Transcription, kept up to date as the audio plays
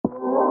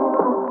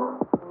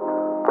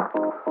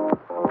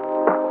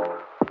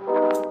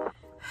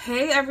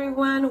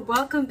everyone,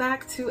 welcome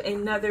back to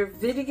another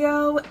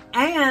video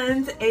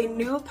and a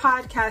new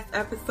podcast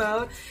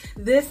episode.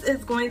 This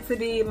is going to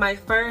be my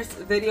first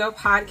video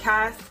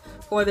podcast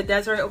for the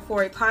Desiree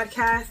Ofori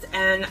podcast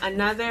and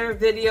another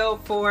video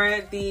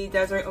for the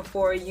Desiree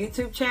Ofori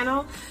YouTube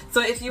channel.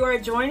 So if you are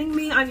joining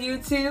me on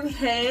YouTube,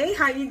 hey,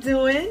 how you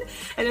doing?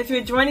 And if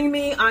you're joining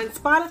me on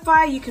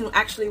Spotify, you can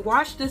actually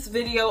watch this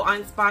video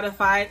on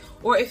Spotify,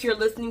 or if you're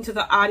listening to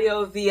the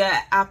audio via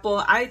Apple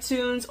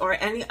iTunes or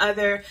any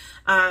other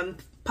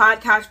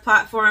podcast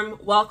platform,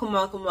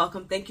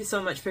 welcome. Thank you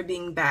so much for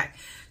being back.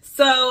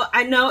 So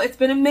I know it's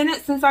been a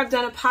minute since I've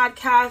done a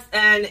podcast,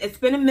 and it's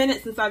been a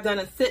minute since I've done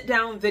a sit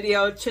down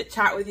video chit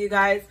chat with you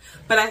guys,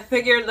 but I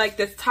figured like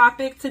this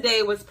topic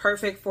today was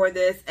perfect for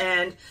this,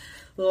 and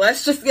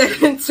let's just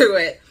get into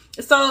it.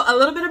 So a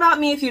little bit about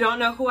me, if you don't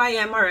know who I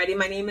am already.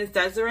 My name is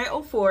Desiree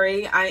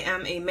Ofori. I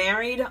am a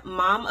married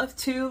mom of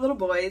 2 little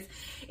boys,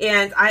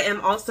 and I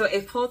am also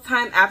a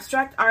full-time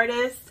abstract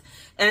artist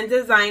and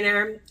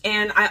designer,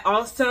 and I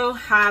also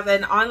have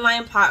an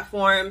online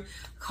platform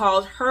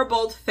called Her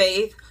Bold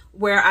Faith,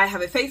 where I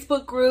have a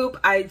Facebook group.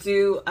 I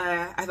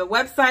have a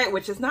website,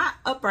 which is not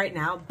up right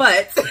now,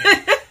 but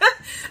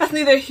that's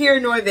neither here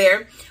nor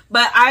there.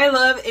 But I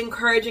love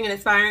encouraging and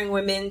inspiring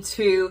women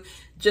to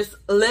just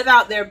live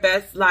out their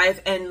best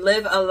life and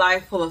live a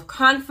life full of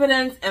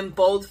confidence and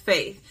bold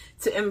faith,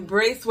 to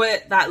embrace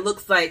what that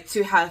looks like,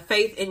 to have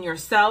faith in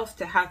yourself,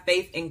 to have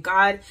faith in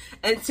God,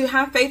 and to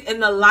have faith in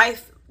the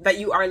life that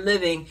you are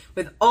living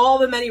with all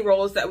the many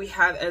roles that we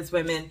have as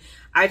women.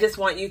 I just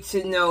want you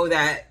to know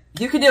that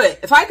you can do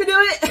it. If I could do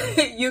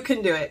it, you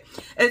can do it.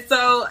 And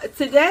so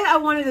today I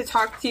wanted to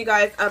talk to you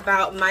guys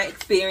about my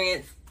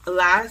experience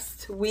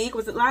last week.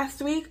 Was it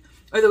last week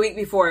or the week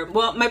before?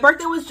 Well, my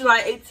birthday was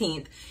July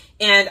 18th,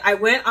 and I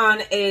went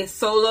on a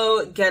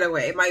solo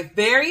getaway. My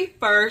very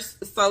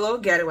first solo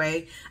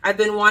getaway. I've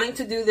been wanting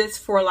to do this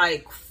for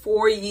like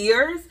 4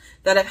 years,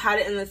 that I've had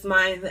it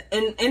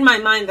in my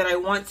mind that I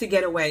want to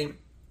get away.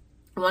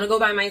 I want to go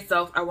by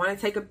myself. I want to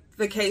take a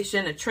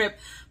vacation, a trip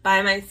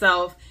by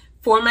myself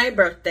for my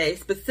birthday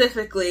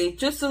specifically,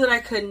 just so that I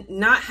could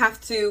not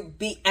have to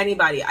be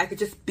anybody. I could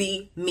just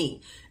be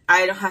me.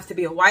 I don't have to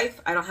be a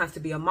wife. I don't have to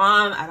be a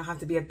mom. I don't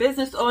have to be a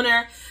business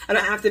owner. I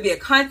don't have to be a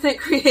content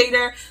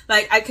creator.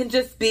 Like, I can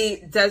just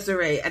be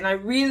Desiree. And I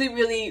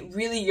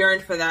really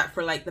yearned for that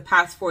for like the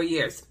past 4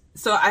 years.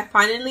 So I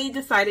finally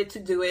decided to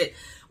do it.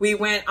 We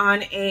went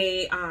on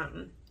a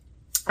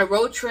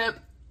road trip.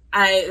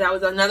 That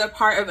was another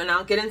part of it, and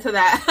I'll get into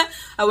that.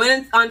 I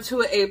went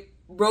onto a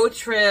road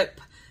trip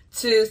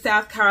to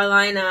South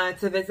Carolina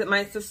to visit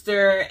my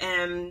sister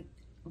and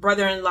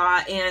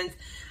brother-in-law, and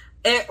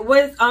it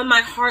was on my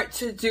heart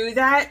to do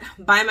that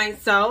by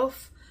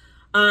myself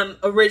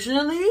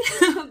originally,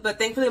 but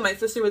thankfully my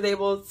sister was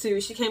able to.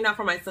 She came down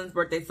for my son's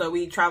birthday, so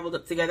we traveled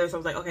up together. So I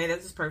was like, okay,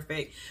 this is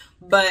perfect.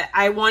 But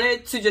I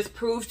wanted to just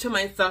prove to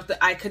myself that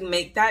I could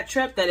make that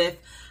trip, that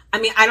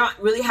I don't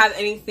really have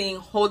anything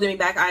holding me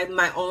back. I'm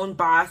my own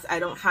boss. I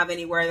don't have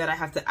anywhere that I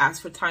have to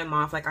ask for time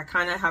off. Like, I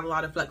kind of have a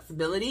lot of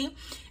flexibility.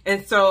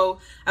 And so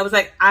I was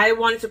like, I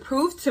wanted to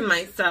prove to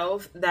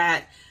myself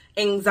that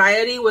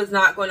anxiety was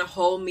not going to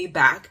hold me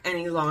back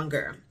any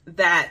longer.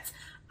 That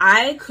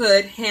I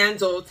could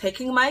handle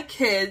taking my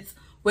kids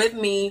with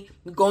me,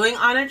 going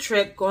on a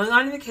trip, going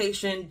on a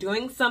vacation,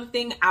 doing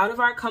something out of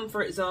our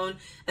comfort zone,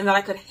 and that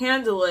I could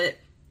handle it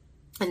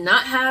and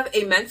not have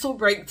a mental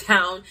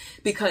breakdown,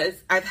 because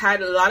I've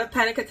had a lot of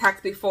panic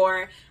attacks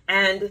before,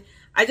 and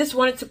I just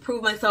wanted to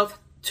prove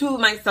to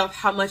myself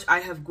how much I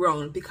have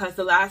grown, because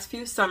the last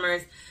few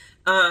summers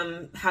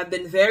have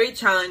been very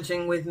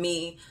challenging with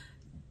me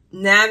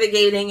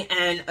navigating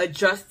and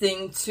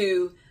adjusting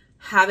to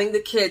having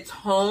the kids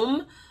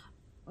home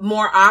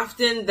more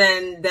often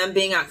than them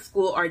being at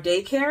school or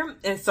daycare.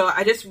 And so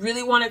I just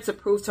really wanted to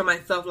prove to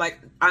myself, like,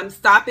 I'm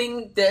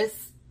stopping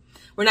this.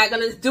 We're not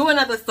going to do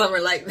another summer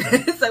like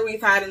this that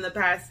we've had in the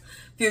past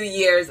few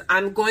years.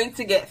 I'm going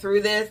to get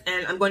through this,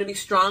 and I'm going to be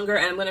stronger,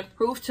 and I'm going to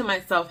prove to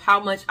myself how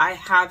much I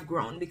have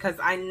grown, because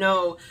I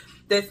know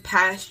this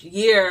past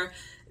year,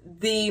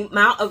 the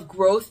amount of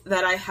growth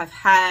that I have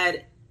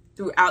had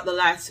throughout the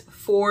last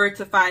 4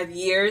 to 5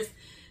 years,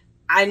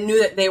 I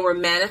knew that they were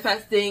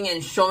manifesting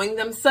and showing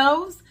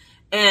themselves.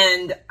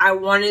 And I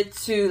wanted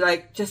to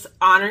just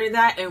honor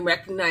that and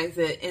recognize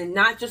it, and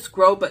not just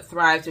grow but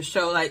thrive, to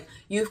show like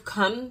you've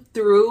come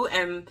through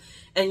and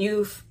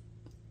you've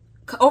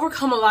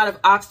overcome a lot of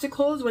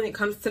obstacles when it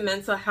comes to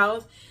mental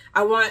health.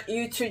 I want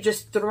you to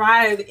just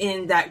thrive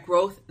in that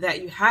growth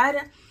that you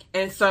had.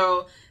 And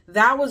so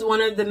that was one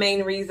of the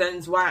main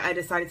reasons why I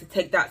decided to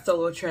take that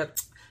solo trip.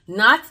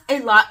 Not a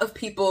lot of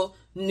people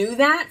knew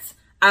that.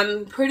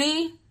 I'm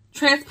pretty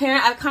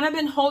transparent. I've kind of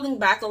been holding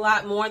back a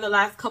lot more the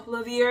last couple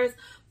of years,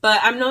 but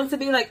I'm known to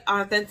be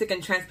authentic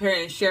and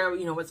transparent and share,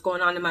 what's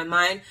going on in my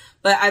mind.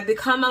 But I've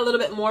become a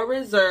little bit more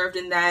reserved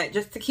in that,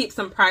 just to keep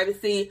some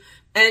privacy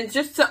and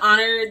just to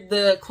honor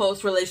the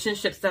close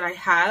relationships that I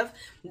have,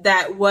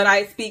 that what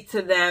I speak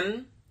to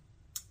them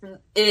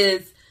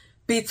is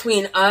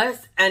between us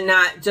and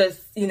not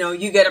just,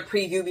 you get a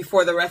preview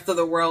before the rest of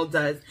the world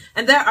does.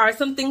 And there are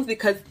some things,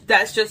 because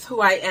that's just who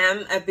I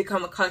am. I've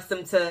become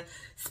accustomed to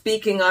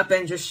speaking up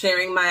and just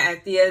sharing my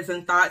ideas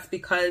and thoughts,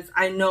 because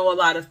I know a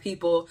lot of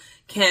people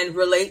can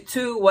relate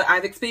to what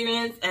I've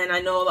experienced, and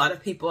I know a lot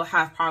of people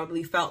have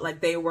probably felt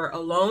like they were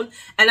alone,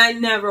 and I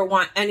never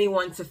want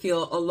anyone to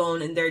feel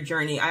alone in their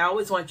journey. I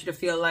always want you to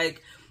feel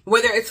like,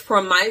 whether it's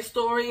from my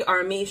story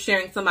or me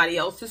sharing somebody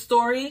else's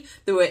story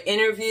through an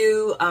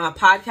interview, a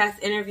podcast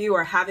interview,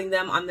 or having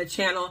them on the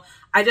channel,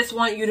 I just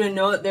want you to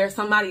know that there's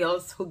somebody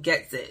else who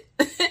gets it.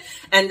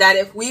 And that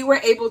if we were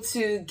able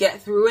to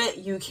get through it,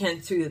 you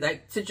can too.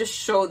 Like, to just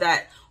show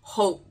that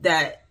hope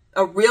that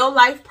a real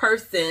life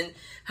person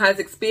has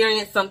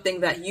experienced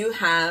something that you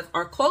have,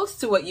 or close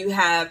to what you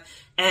have,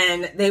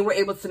 and they were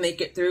able to make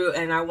it through.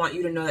 And I want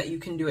you to know that you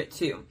can do it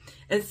too.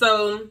 And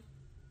so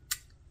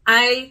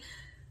I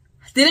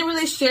didn't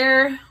really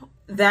share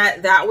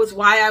that was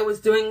why I was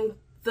doing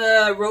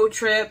the road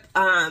trip.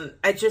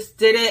 I just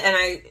did it, and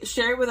I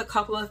shared with a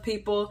couple of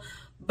people,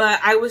 but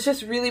I was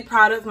just really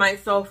proud of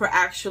myself for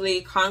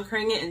actually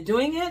conquering it and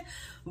doing it.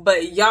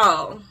 But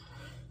y'all,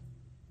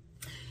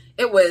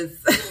 it was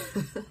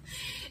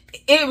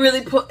it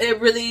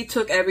really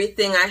took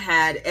everything I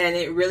had, and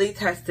it really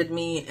tested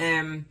me,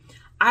 and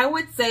I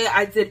would say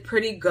I did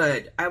pretty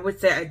good.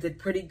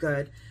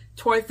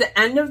 Towards the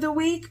end of the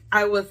week,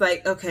 I was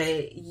like,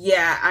 okay,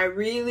 yeah,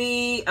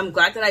 I'm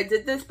glad that I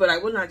did this, but I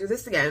will not do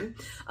this again.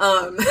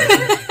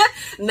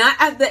 Not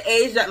at the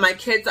age that my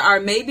kids are,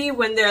 maybe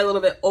when they're a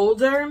little bit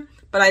older,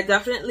 but I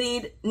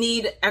definitely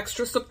need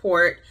extra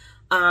support.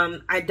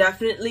 I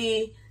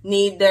definitely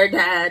need their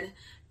dad,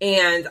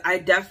 and I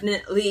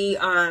definitely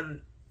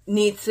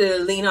need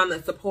to lean on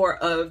the support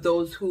of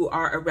those who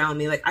are around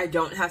me. Like, I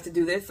don't have to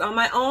do this on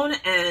my own,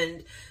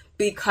 and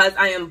because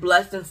I am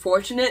blessed and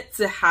fortunate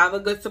to have a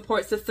good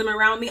support system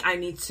around me, I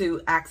need to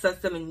access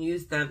them and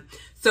use them.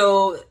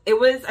 So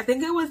I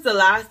think it was the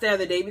last day or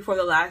the day before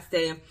the last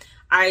day,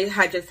 I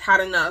had just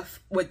had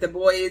enough with the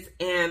boys,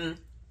 and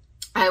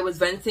I was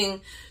venting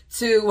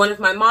to one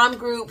of my mom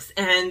groups,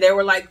 and they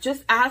were like,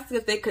 just ask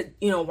if they could,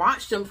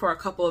 watch them for a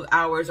couple of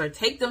hours or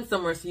take them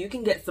somewhere so you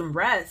can get some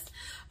rest.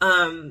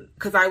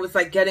 Cause I was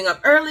like getting up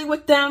early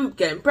with them,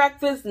 getting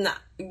breakfast, and,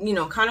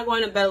 kind of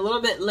going to bed a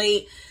little bit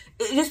late.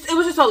 It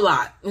was just a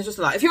lot. It's just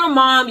a lot. If you're a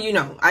mom,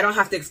 I don't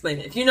have to explain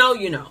it. If you know,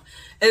 you know.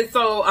 And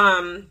so,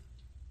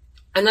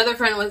 another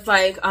friend was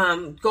like,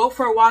 go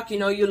for a walk.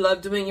 You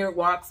love doing your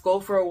walks. Go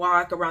for a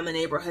walk around the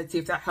neighborhood. See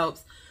if that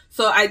helps.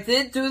 So I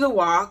did do the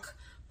walk.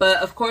 But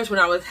of course,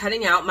 when I was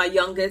heading out, my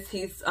youngest,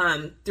 he's,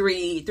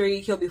 3,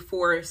 he'll be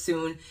 4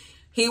 soon.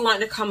 He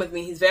wanted to come with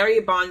me. He's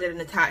very bonded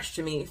and attached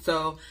to me.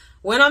 So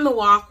went on the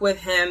walk with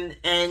him,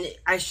 and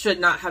I should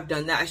not have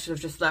done that. I should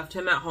have just left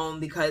him at home,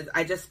 because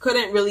I just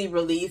couldn't really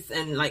release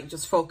and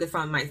just focus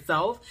on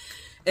myself.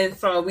 And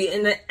so we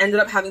ended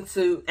up having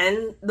to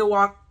end the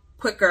walk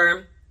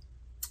quicker,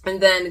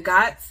 and then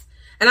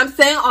and I'm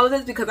saying all of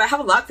this because I have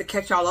a lot to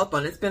catch y'all up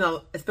on. It's been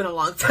a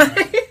long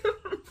time.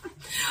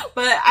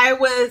 But I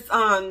was,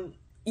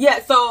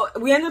 so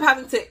we ended up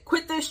having to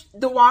quit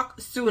the walk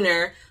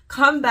sooner,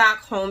 come back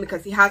home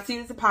because he had to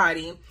use the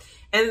potty.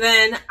 And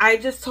then I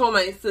just told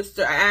my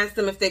sister, I asked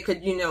them if they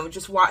could,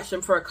 just watch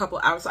them for a couple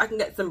hours so I can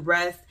get some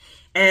rest.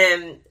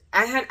 And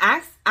I had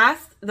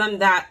asked them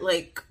that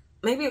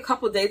maybe a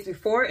couple days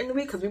before in the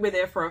week, because we were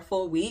there for a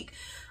full week.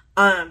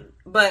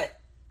 But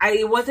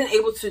I wasn't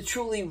able to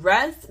truly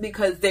rest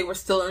because they were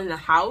still in the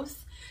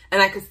house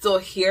and I could still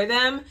hear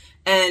them,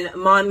 and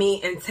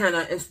mommy antenna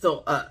is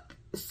still up.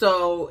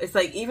 So it's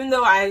like, even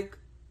though I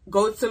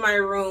go to my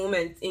room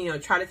and,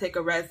 try to take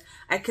a rest,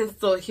 I can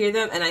still hear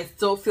them, and I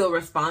still feel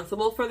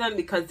responsible for them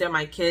because they're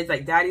my kids.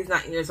 Like, daddy's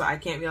not here, so I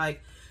can't be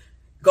like,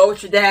 go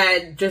with your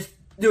dad, just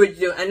do what you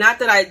do. And not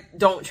that I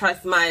don't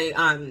trust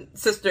my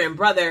sister and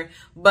brother,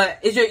 but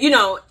it's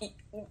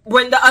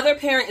when the other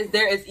parent is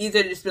there, it's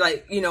easier to just be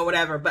like,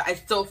 whatever, but I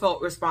still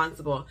felt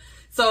responsible.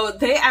 So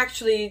they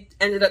actually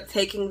ended up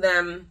taking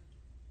them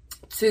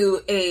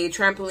to a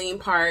trampoline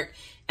park,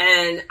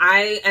 and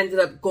I ended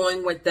up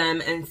going with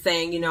them and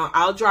saying,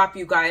 I'll drop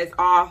you guys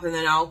off, and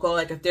then I'll go,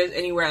 if there's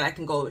anywhere I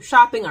can go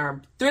shopping or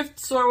a thrift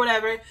store or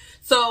whatever.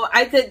 So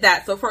I did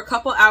that. So for a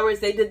couple hours,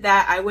 they did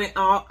that. I went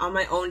out on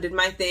my own, did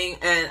my thing,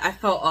 and I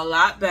felt a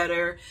lot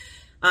better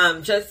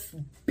just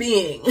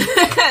being.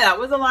 That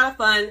was a lot of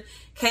fun.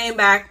 Came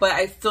back, but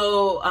I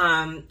still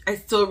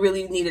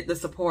really needed the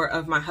support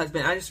of my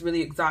husband. I just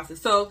really exhausted.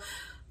 So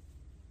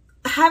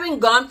having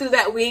gone through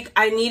that week,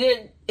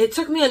 it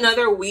took me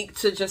another week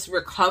to just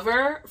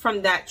recover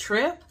from that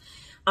trip.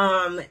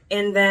 And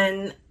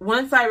then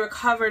once I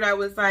recovered, I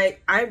was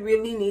like, I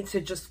really need to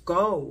just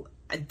go.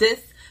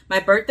 My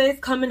birthday's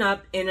coming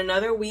up in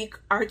another week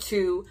or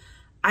two.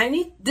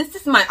 This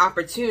is my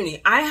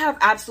opportunity. I have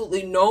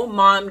absolutely no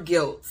mom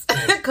guilt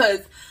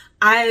because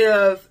I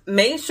have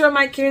made sure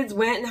my kids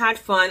went and had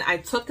fun. I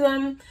took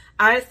them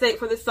out of state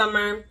for the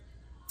summer.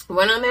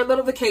 Went on their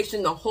little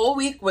vacation. The whole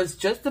week was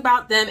just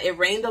about them. It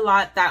rained a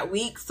lot that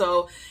week,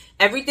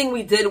 everything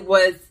we did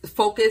was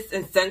focused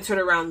and centered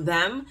around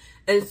them.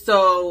 And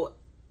so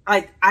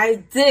like I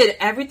did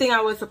everything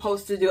I was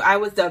supposed to do. I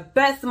was the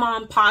best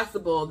mom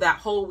possible that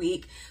whole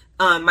week.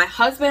 My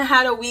husband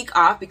had a week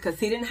off because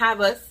he didn't have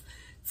us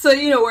to,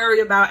 worry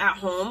about at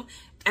home.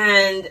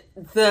 And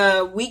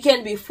the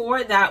weekend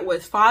before that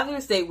was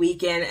Father's Day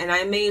weekend. And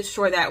I made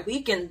sure that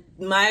weekend,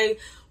 my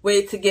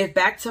way to give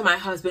back to my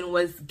husband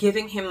was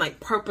giving him like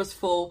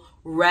purposeful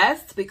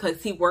rest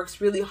because he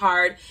works really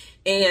hard.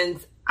 And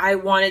I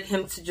wanted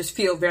him to just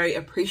feel very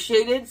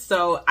appreciated.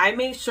 So I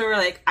made sure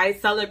like I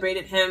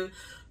celebrated him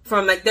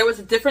from like, there was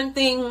a different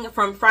thing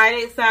from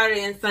Friday,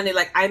 Saturday, and Sunday.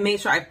 Like I made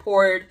sure I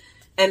poured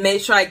and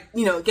made sure I,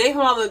 gave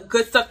him all the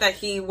good stuff that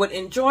he would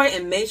enjoy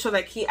and made sure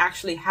that he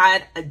actually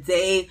had a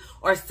day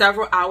or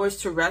several hours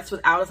to rest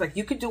without us. Like,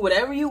 you could do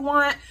whatever you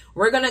want.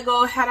 We're going to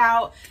go head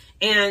out.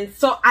 And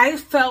so I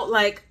felt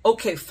like,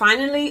 okay,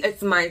 finally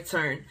it's my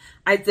turn.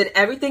 I did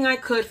everything I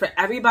could for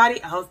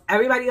everybody else.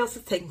 Everybody else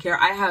is taken care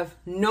of. I have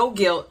no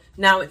guilt.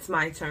 Now it's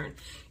my turn.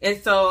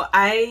 And so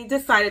I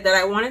decided that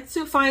I wanted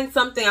to find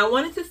something. I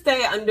wanted to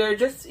stay under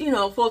just,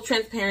 full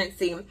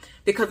transparency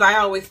because I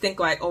always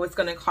think like, oh, it's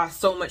going to cost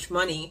so much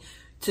money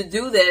to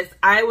do this.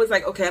 I was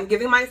like, okay, I'm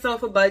giving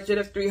myself a budget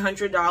of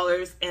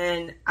 $300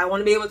 and I want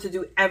to be able to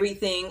do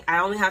everything. I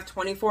only have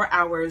 24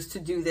 hours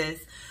to do this.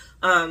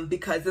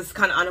 Because this is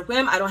kind of on a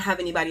whim. I don't have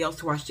anybody else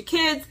to watch the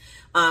kids.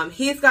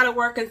 He's got to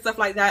work and stuff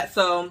like that.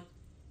 So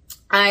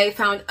I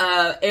found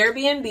a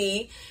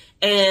Airbnb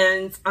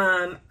and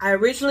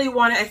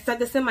I said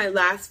this in my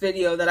last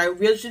video that I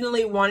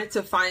originally wanted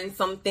to find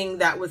something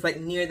that was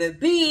like near the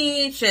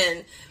beach,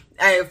 and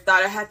I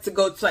thought I had to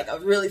go to like a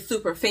really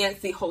super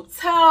fancy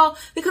hotel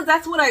because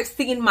that's what I've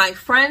seen my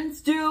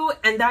friends do.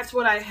 And that's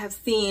what I have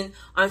seen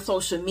on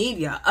social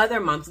media, other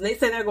moms. And they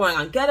say they're going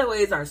on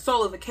getaways or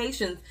solo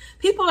vacations.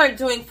 People are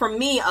doing, for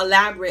me,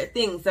 elaborate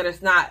things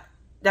that's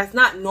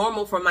not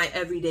normal for my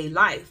everyday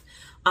life.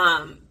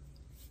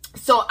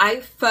 So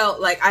I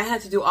felt like I had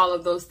to do all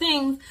of those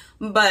things.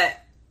 But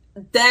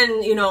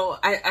then,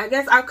 I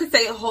guess I could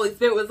say the Holy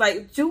Spirit was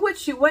like, do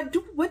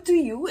what do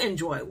you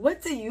enjoy?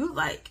 What do you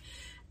like?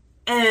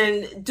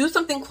 And do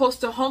something close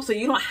to home so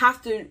you don't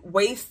have to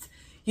waste,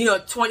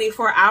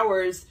 24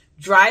 hours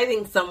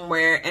driving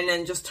somewhere and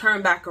then just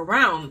turn back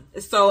around.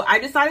 So I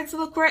decided to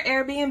look for an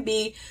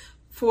Airbnb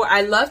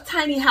I love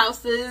tiny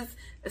houses.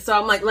 So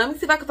I'm like, let me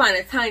see if I can find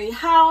a tiny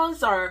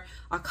house or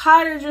a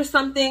cottage or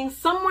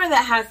somewhere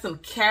that has some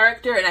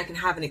character and I can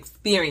have an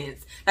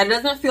experience. That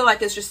doesn't feel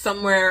like it's just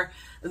somewhere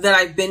that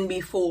I've been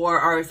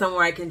before or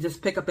somewhere I can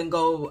just pick up and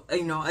go,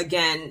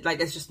 again,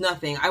 like it's just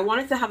nothing. I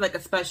wanted to have like a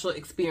special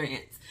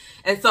experience.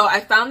 And so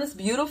I found this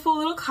beautiful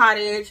little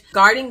cottage,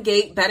 Garden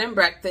Gate Bed and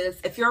Breakfast.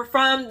 If you're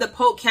from the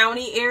Polk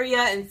County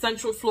area in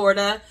Central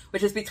Florida,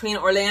 which is between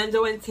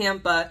Orlando and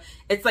Tampa,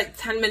 it's like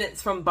 10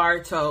 minutes from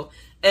Bartow.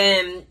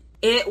 And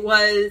it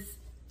was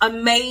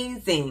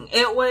amazing.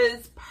 It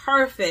was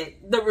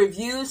perfect. The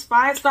reviews,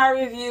 5-star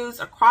reviews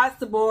across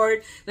the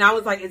board. And I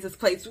was like, is this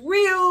place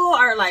real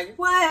or like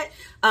what?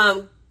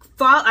 I'm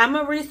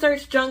a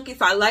research junkie,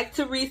 so I like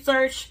to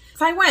research.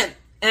 So I went,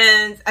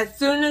 and as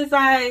soon as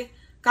I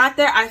got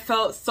there, I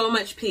felt so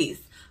much peace.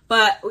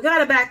 But we got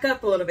to back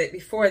up a little bit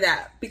before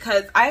that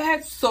because I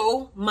had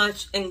so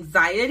much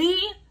anxiety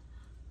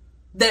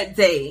that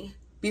day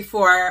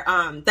before,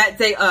 that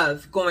day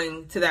of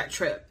going to that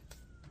trip.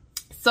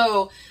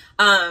 So,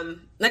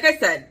 like I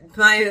said,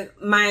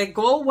 my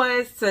goal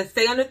was to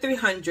stay under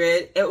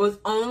 300. It was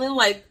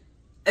only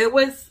it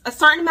was a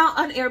certain amount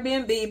on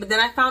Airbnb, but then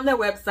I found their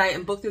website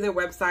and booked through their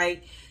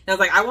website. And I was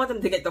like, I want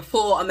them to get the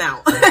full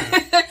amount,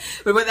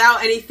 but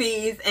without any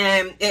fees.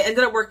 And it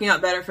ended up working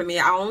out better for me.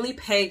 I only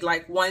paid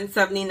like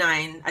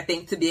 $179, I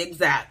think to be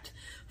exact,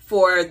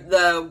 for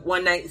the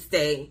one night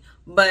stay.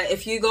 But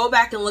if you go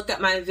back and look at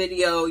my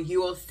video,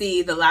 you will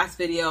see the last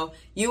video,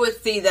 you will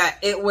see that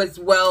it was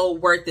well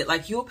worth it.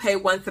 Like you'll pay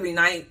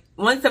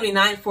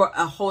 $179 for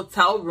a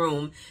hotel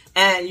room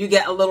and you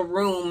get a little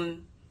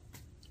room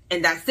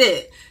and that's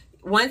it.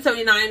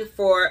 $179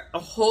 for a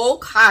whole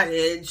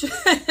cottage,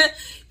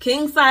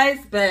 king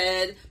size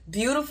bed,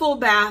 beautiful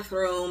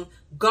bathroom,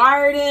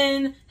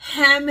 garden,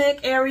 hammock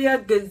area,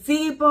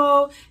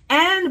 gazebo,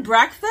 and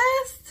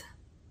breakfast.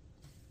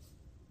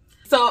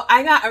 So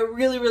I got a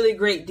really, really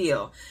great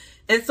deal.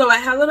 And so I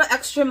had a little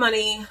extra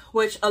money,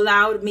 which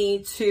allowed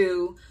me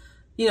to,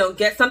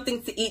 get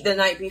something to eat the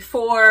night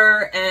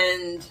before.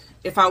 And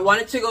if I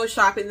wanted to go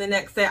shopping the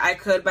next day, I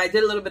could, but I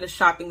did a little bit of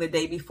shopping the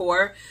day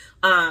before.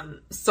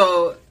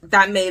 So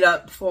that made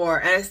up for,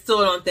 and I still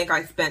don't think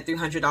I spent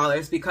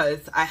 $300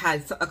 because I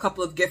had a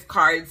couple of gift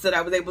cards that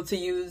I was able to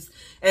use.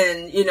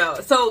 And,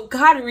 so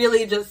God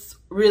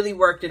really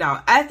worked it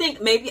out. I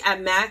think maybe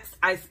at max,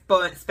 I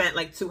spent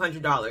like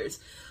 $200.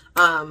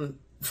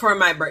 For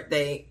my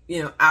birthday,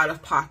 out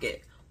of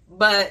pocket.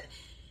 But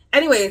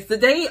anyways, the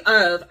day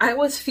of, I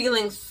was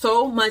feeling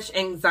so much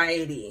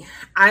anxiety.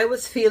 I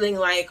was feeling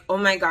like, oh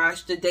my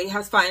gosh, the day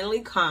has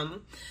finally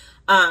come.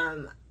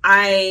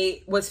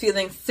 I was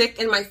feeling sick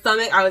in my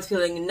stomach. I was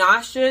feeling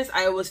nauseous.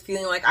 I was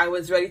feeling like I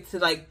was ready to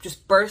like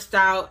just burst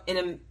out in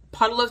a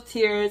puddle of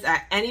tears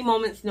at any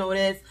moment's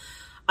notice.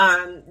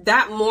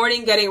 That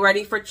morning getting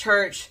ready for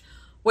church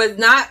was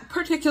not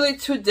particularly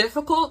too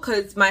difficult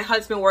because my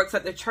husband works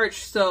at the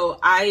church. So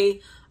I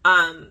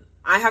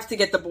have to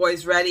get the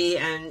boys ready,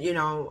 and, you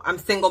know, I'm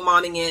single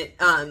momming it.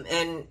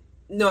 And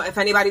no, if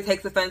anybody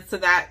takes offense to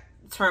that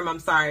term, I'm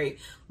sorry.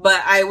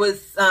 But I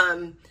was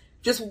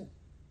just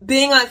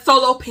being a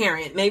solo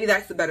parent, maybe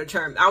that's the better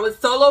term. I was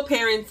solo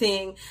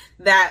parenting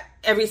that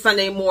every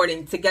Sunday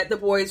morning to get the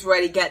boys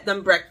ready, get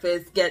them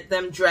breakfast, get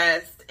them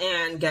dressed,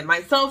 and get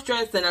myself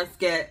dressed, and us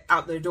get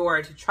out the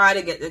door to try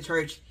to get to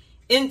church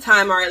in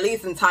time, or at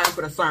least in time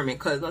for the sermon.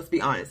 Because let's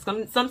be honest,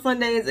 some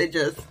Sundays it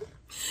just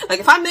like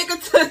if I make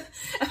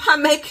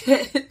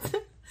it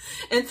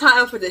in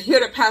time for to hear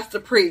the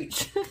pastor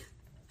preach,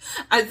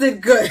 I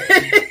did good.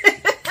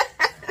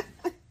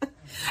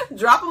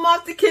 Drop them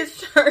off to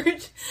kids'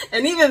 church,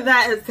 and even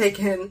that has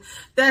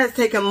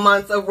taken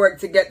months of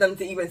work to get them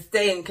to even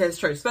stay in kids'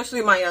 church,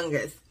 especially my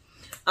youngest.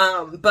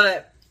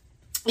 But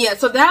yeah,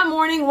 so that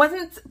morning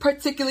wasn't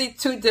particularly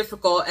too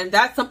difficult, and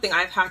that's something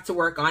I've had to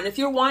work on. If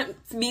you want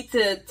me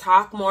to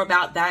talk more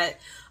about that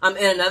in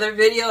another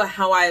video,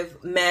 how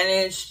I've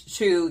managed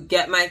to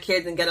get my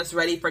kids and get us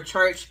ready for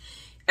church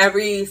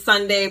every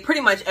Sunday,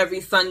 pretty much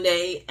every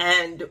Sunday,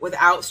 and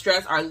without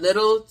stress, or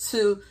little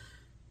to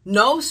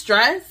no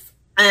stress,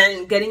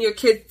 and getting your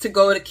kids to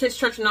go to kids'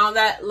 church and all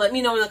that, let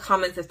me know in the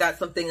comments if that's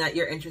something that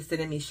you're interested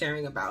in me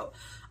sharing about.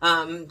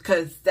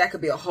 Because that could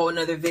be a whole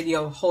nother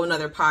video, a whole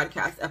nother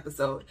podcast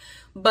episode.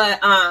 But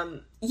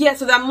yeah,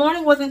 so that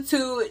morning wasn't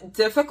too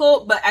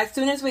difficult, but as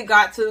soon as we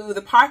got to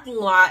the parking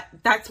lot,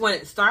 that's when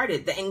it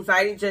started. The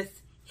anxiety just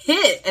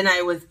hit, and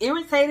I was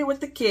irritated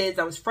with the kids.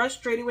 I was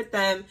frustrated with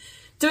them,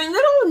 doing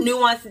little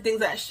nuanced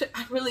things that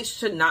I really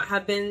should not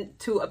have been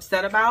too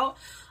upset about.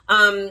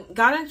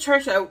 Got in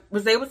church, I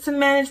was able to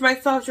manage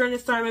myself during the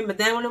sermon, but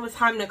then when it was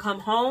time to come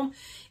home,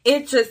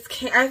 it just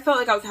came, I felt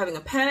like I was having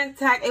a panic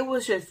attack. It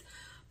was just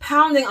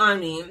pounding on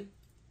me.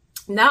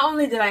 Not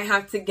only did I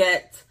have to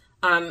get,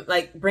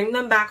 bring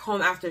them back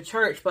home after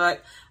church,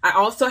 but I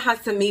also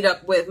had to meet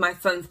up with my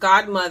son's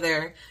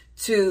godmother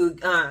to,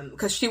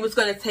 cause she was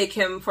going to take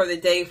him for the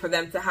day for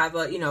them to have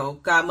a,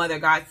 godmother,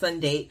 godson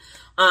date.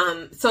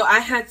 So I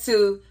had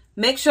to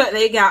make sure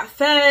they got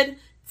fed,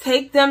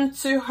 take them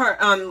to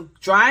her,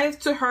 drive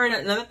to her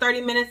another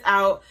 30 minutes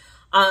out,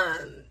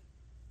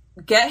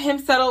 get him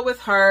settled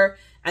with her.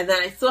 And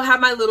then I still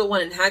had my little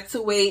one and had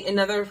to wait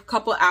another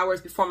couple hours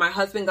before my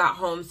husband got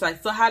home. So I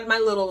still had my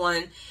little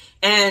one.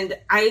 And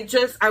I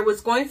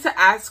was going to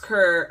ask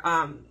her,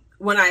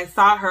 when I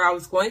saw her, I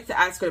was going to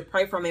ask her to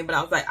pray for me, but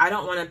I was like, I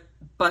don't want to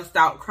bust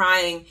out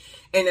crying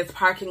in this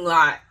parking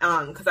lot,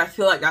 cause I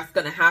feel like that's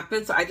going to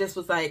happen. So I just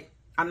was like,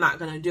 I'm not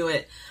going to do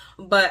it.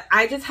 But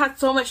I just had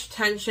so much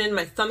tension.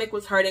 My stomach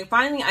was hurting.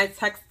 Finally, I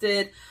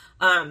texted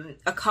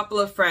a couple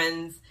of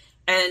friends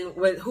and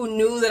who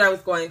knew that I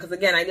was going. Because,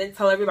 again, I didn't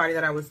tell everybody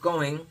that I was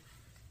going.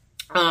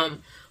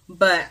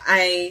 But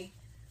I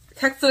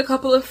texted a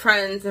couple of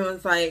friends and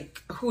was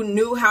like, who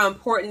knew how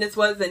important this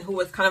was and who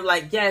was kind of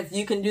like, yes,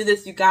 you can do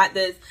this. You got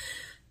this.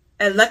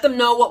 And let them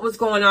know what was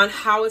going on,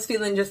 how I was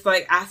feeling, just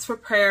like ask for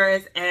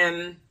prayers.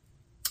 And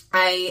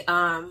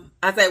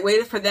as I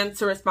waited for them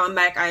to respond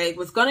back, I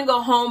was going to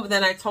go home, but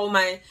then I told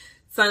my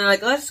son,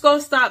 like, let's go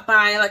stop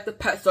by, like, the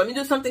pet store. Let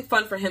me do something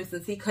fun for him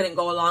since he couldn't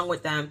go along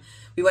with them.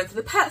 We went to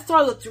the pet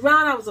store, looked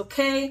around, I was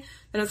okay.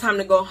 Then it was time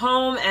to go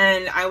home,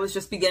 and I was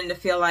just beginning to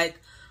feel like,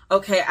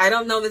 okay, I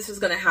don't know this is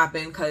going to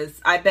happen, because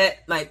I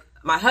bet, like,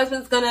 my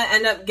husband's going to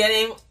end up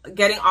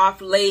getting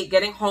off late,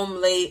 getting home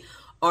late,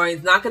 or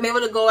he's not going to be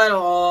able to go at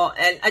all.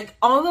 And like,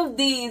 all of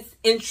these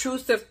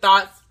intrusive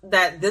thoughts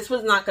that this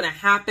was not going to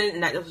happen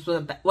and that this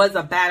was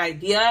a bad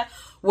idea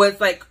was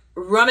like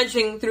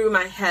rummaging through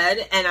my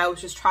head. And I was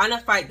just trying to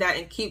fight that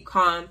and keep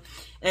calm.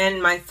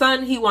 And my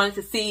son, he wanted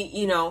to see,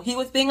 he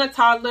was being a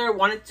toddler,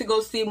 wanted to go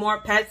see more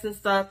pets and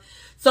stuff.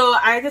 So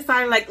I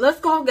decided, like,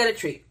 let's go get a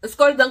treat. Let's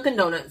go to Dunkin'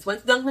 Donuts.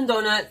 Went to Dunkin'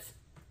 Donuts.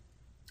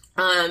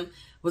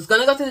 Was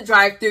going to go to the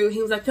drive-thru.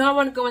 He was like, no, I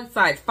want to go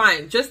inside.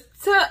 Fine.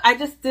 I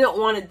just didn't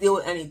want to deal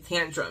with any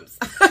tantrums.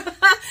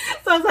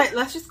 So I was like,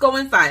 let's just go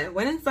inside. I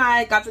went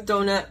inside, got the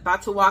donut,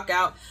 about to walk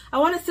out. I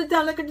want to sit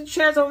down, look at the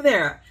chairs over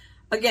there.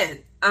 Again,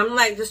 I'm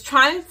like just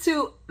trying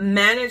to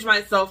manage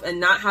myself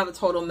and not have a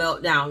total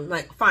meltdown.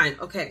 Like, fine,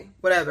 okay,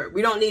 whatever.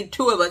 We don't need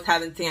two of us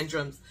having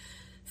tantrums.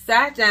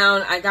 Sat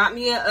down, I got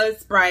me a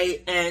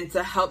Sprite and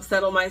to help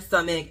settle my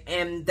stomach.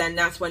 And then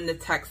that's when the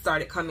text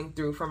started coming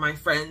through from my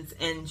friends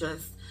and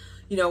just,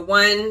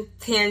 one,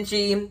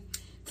 Tangi,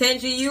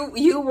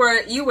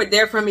 you were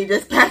there for me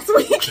this past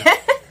weekend.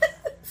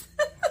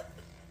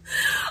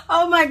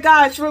 Oh my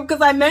gosh,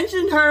 because I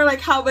mentioned her,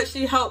 like how much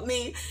she helped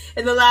me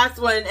in the last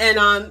one. And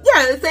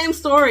the same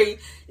story.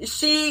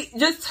 She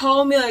just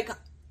told me like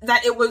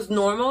that it was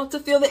normal to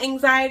feel the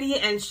anxiety,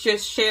 and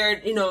just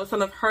shared,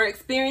 some of her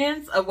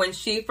experience of when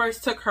she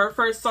first took her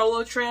first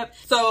solo trip.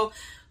 So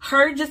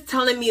her just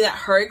telling me that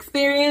her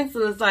experience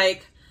was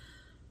like,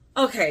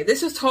 okay,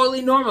 this is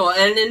totally normal.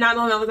 And in that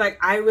moment, I was like,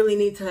 I really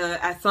need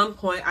to, at some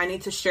point, I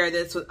need to share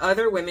this with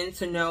other women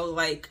to know,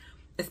 like,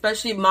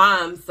 especially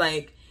moms,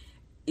 like,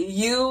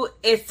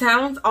 it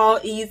sounds all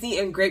easy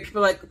and great.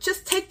 People are like,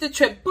 just take the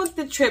trip, book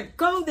the trip,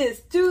 go this,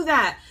 do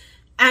that.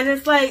 And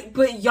it's like,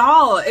 but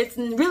y'all, it's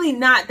really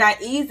not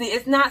that easy.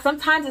 It's not,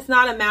 sometimes it's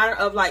not a matter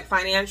of like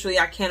financially,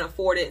 I can't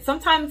afford it.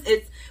 Sometimes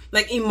it's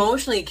like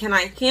emotionally, can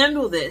I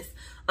handle this?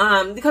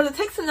 Because it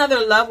takes another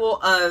level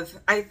of,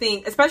 I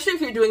think, especially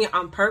if you're doing it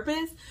on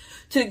purpose,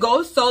 to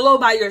go solo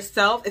by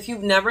yourself if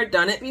you've never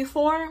done it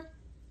before.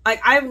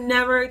 Like, I've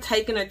never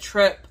taken a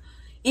trip,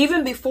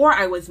 even before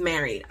I was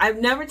married.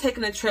 I've never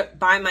taken a trip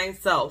by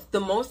myself.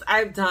 The most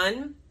I've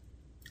done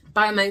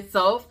by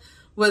myself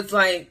was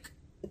like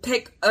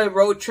take a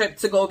road trip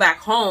to go back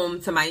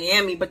home to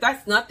Miami, but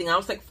that's nothing. I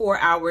was like 4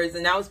 hours,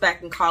 and that was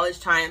back in college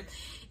time.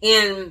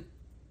 And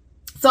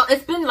so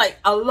it's been like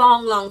a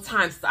long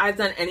time since I've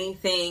done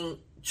anything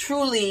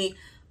truly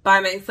by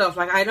myself.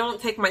 Like, I don't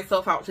take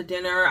myself out to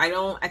dinner.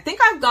 I think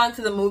I've gone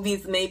to the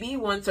movies maybe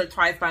once or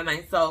twice by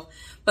myself,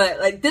 but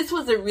like, this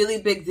was a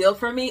really big deal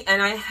for me.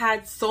 And I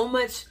had so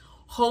much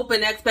hope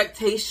and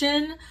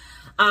expectation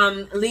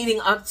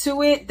leading up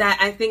to it, that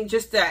I think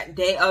just that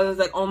day I was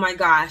like, oh my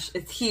gosh,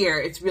 it's here,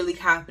 it's really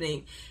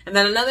happening. And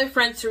then another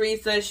friend,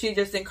 Teresa, she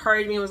just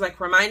encouraged me, was like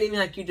reminding me,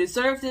 like, you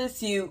deserve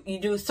this, you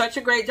do such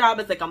a great job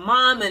as like a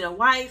mom and a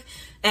wife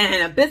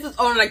and a business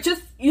owner, like,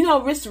 just, you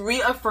know, just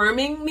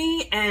reaffirming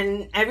me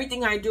and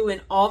everything I do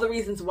and all the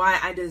reasons why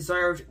I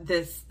deserved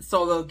this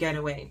solo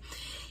getaway.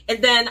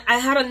 And then I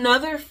had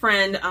another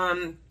friend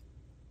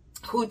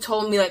who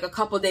told me like a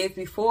couple days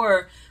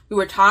before, we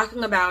were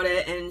talking about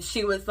it, and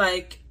she was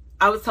like,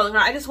 I was telling her,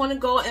 I just want to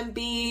go and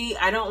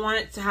I don't want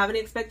it to have any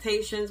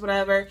expectations,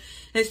 whatever.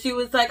 And she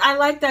was like, I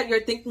like that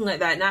you're thinking like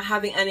that, not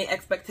having any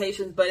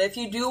expectations. But if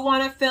you do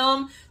want to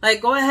film,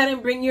 like, go ahead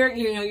and bring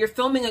your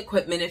filming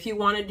equipment if you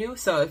want to do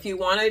so. If you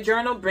want a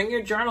journal, bring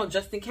your journal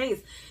just in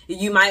case.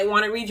 You might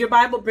want to read your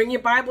Bible, bring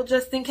your Bible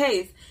just in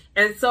case.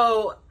 And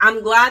so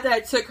I'm glad that I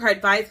took her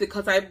advice,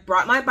 because I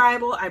brought my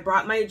Bible, I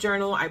brought my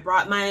journal, I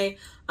brought my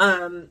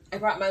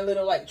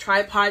little like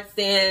tripod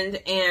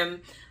stand,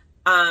 and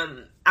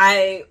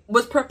I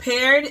was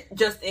prepared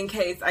just in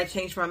case I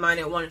changed my mind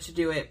and wanted to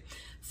do it.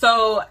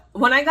 So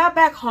when I got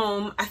back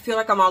home, I feel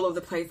like I'm all over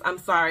the place. I'm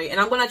sorry. And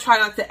I'm going to try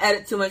not to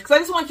edit too much, because I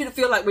just want you to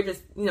feel like we're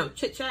just, you know,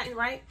 chit-chatting,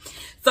 right?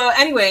 So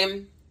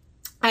anyway,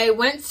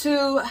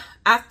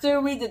 after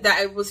we did that,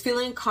 I was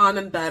feeling calm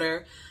and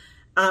better.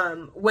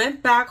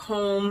 Went back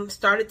home,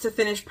 started to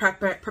finish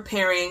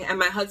preparing, and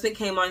my husband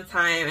came on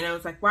time, and I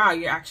was like, wow,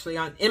 you're actually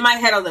on. In my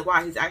head, I was like,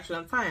 wow, he's actually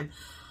on time.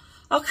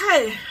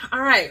 Okay,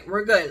 all right,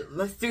 we're good.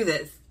 Let's do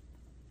this.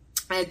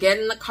 I get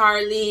in the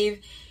car,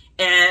 leave,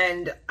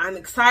 and I'm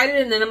excited,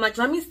 and then I'm like,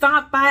 let me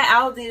stop by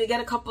Aldi to get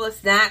a couple of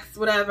snacks,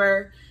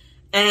 whatever.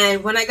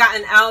 And when I got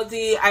in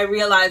Aldi, I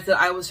realized that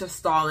I was just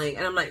stalling,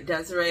 and I'm like,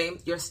 Desiree,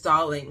 you're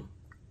stalling.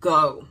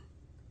 Go.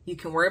 You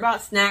can worry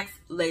about snacks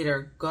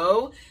later.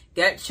 Go,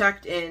 get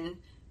checked in,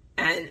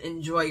 and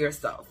enjoy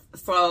yourself.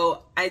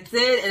 So I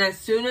did, and as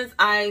soon as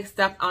I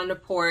stepped on the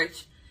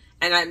porch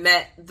and I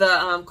met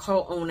the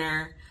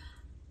co-owner,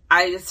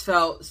 I just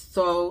felt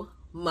so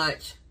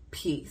much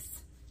peace.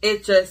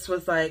 It just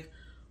was like,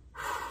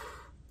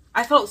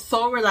 I felt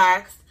so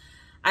relaxed.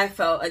 I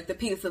felt like the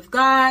peace of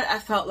God. I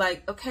felt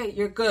like, okay,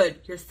 you're good.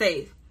 You're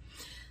safe.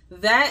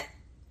 That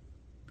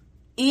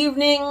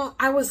evening,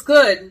 I was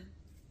good.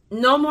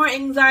 No more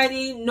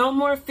anxiety, no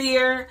more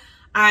fear.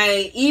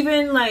 I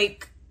even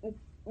like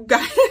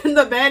got in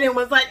the bed and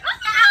was like,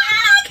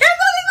 I can't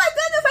believe I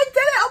did this. I did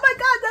it. Oh my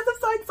God, I'm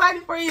so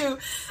excited for you.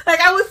 Like,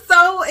 I was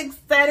so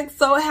ecstatic,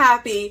 so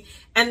happy.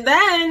 And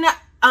then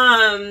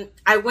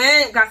I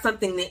went, got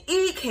something to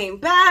eat, came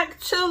back,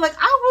 chilled. Like,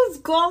 I was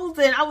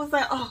golden. I was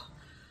like, oh,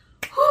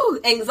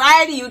 whew,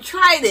 anxiety, you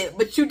tried it,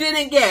 but you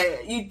didn't get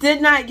it. You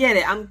did not get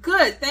it. I'm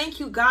good. Thank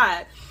you,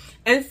 God.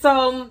 And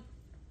so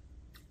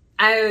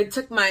I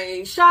took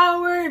my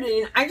shower,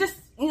 and I just,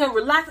 you know,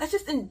 relaxed. I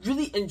just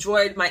really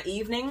enjoyed my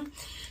evening.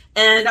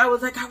 And I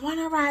was like, I want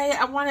to write,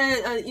 I want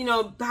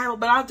to, Bible,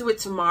 but I'll do it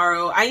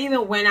tomorrow. I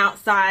even went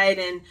outside,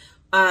 and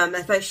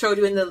as I showed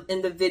you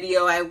in the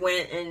video, I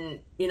went and,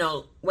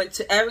 went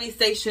to every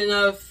station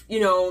of,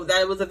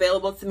 that was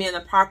available to me on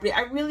the property.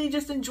 I really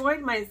just enjoyed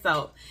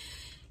myself.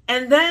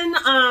 And then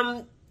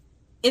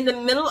in the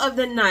middle of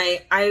the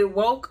night, I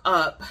woke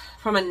up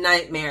from a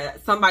nightmare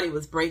that somebody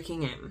was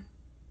breaking in.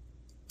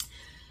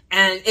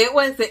 And it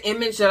was the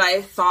image that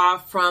I saw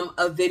from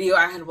a video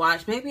I had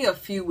watched maybe a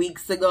few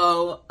weeks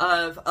ago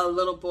of a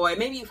little boy.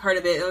 Maybe you've heard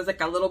of it. It was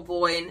like a little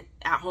boy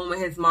at home with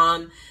his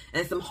mom,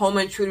 and some home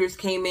intruders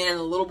came in, and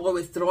the little boy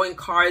was throwing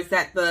cards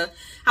at the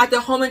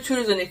home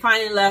intruders, and they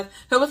finally left.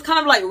 So it was kind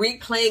of like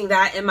replaying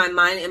that in my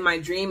mind, in my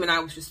dream, and I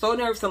was just so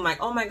nervous. I'm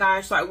like, oh my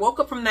gosh. So I woke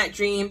up from that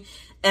dream,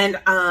 and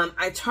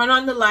I turned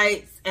on the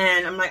lights,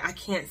 and I'm like, I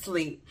can't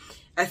sleep.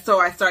 And so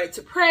I started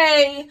to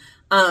pray.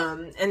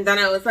 And then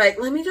I was like,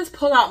 let me just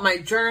pull out my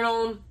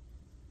journal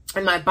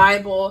and my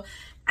Bible.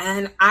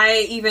 And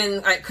I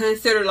even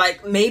considered,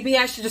 like, maybe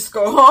I should just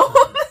go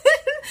home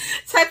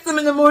text them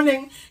in the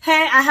morning,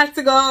 hey, I have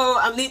to go,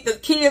 leave the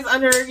key is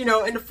under,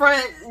 in the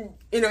front,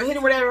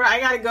 hidden, whatever, I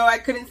gotta go, I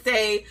couldn't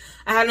stay,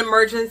 I had an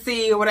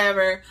emergency or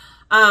whatever.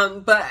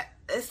 But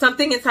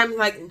something inside me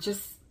like,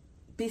 just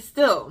be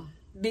still.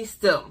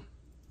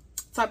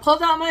 So I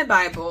pulled out my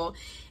Bible,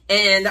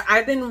 and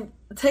I've been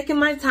taking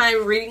my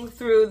time reading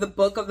through the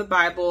book of the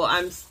Bible.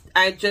 I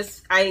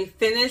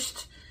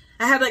finished,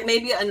 I had like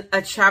maybe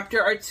a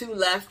chapter or two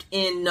left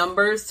in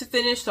Numbers to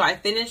finish. So I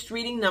finished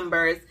reading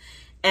Numbers,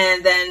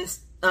 and then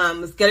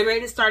was getting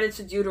ready to start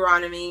into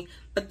Deuteronomy.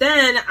 But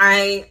then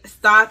I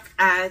stopped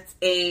at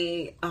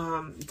a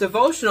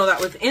devotional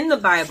that was in the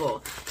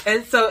Bible.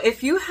 And so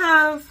if you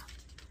have,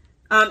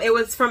 it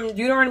was from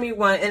Deuteronomy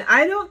 1, and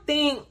I don't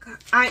think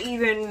I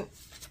even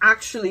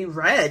actually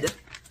read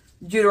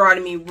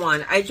Deuteronomy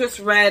 1. I just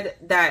read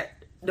that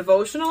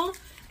devotional,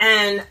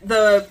 and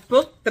the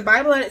book, the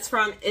Bible that it's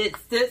from, it's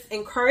this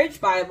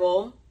Encouraged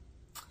Bible,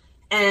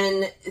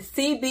 and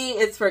CB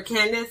is for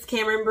Candace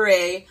Cameron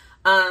Bure,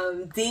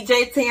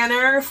 DJ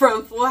Tanner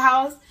from Full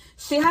House.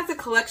 She has a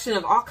collection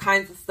of all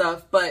kinds of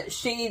stuff, but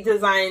she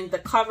designed the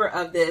cover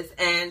of this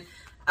and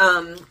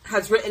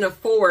has written a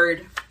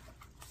foreword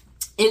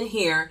in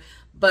here.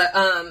 But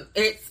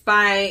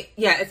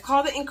it's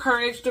called the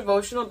Encouraged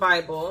Devotional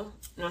Bible.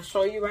 And I'll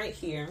show you right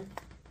here.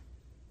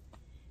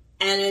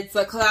 And it's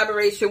a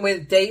collaboration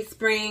with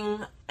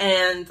Dayspring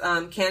and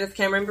Candace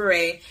Cameron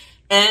Bure.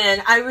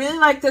 And I really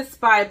like this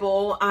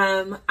Bible.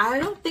 I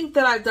don't think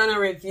that I've done a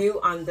review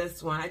on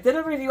this one. I did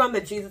a review on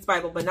the Jesus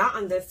Bible, but not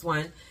on this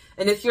one.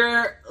 And if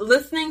you're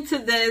listening to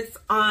this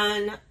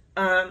on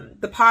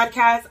the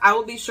podcast, I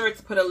will be sure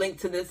to put a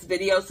link to this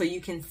video so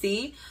you can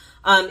see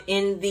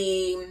in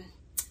the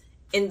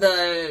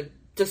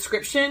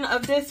description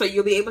of this, so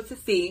you'll be able to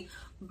see.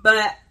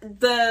 But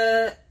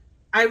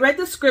I read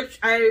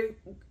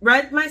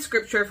my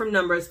scripture from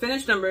Numbers,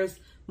 finished Numbers,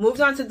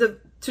 moved on to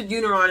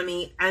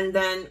Deuteronomy, and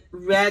then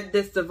read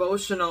this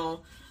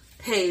devotional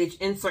page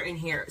insert in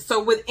here.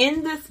 So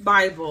within this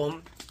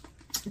Bible,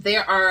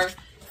 there are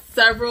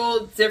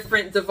several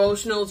different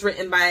devotionals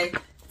written by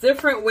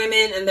different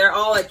women, and they're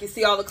all like, you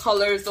see all the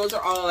colors, those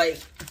are all like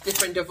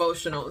different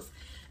devotionals.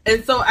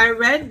 And so I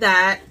read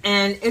that,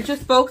 and it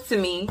just spoke to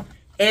me,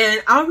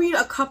 and I'll read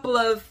a couple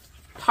of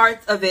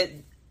parts of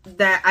it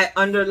that I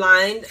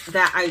underlined,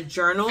 that I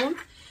journaled.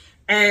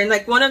 And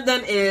like one of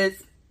them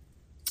is,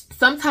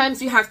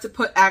 sometimes you have to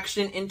put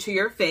action into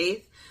your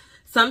faith.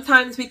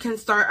 Sometimes we can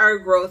start our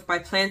growth by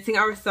planting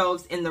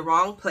ourselves in the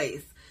wrong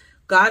place.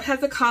 God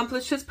has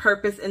accomplished his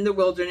purpose in the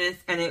wilderness,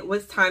 and it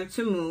was time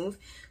to move,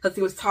 because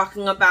he was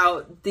talking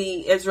about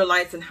the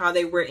Israelites and how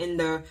they were in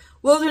the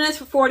wilderness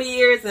for 40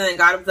 years. And then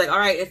God was like, all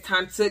right, it's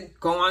time to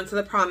go on to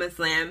the promised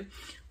land,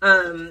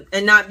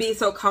 and not be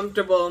so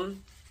comfortable.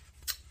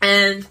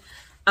 And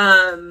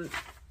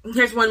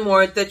here's one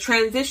more. The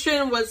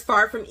transition was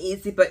far from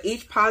easy, but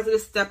each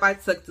positive step I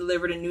took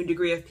delivered a new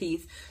degree of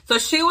peace. So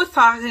she was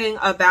talking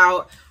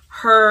about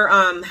her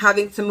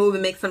having to move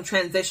and make some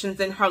transitions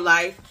in her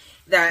life,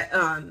 that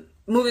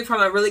moving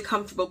from a really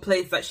comfortable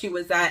place that she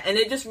was at. And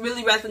it just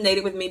really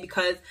resonated with me,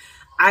 because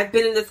I've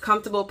been in this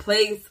comfortable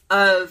place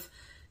of,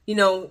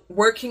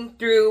 working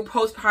through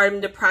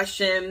postpartum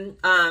depression.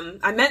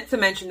 I meant to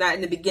mention that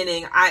in the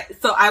beginning.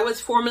 I was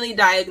formally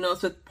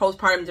diagnosed with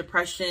postpartum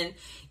depression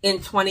in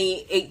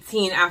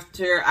 2018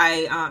 after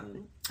I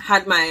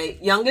had my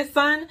youngest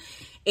son.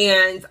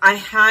 And I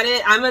had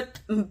it,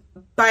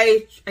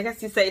 I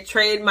guess you say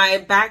trade,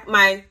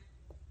 my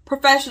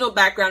professional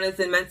background is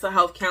in mental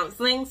health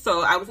counseling.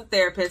 So I was a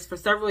therapist for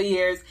several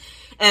years,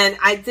 and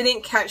I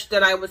didn't catch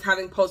that I was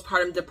having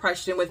postpartum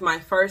depression with my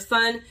first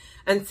son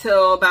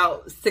until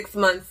about 6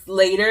 months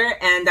later.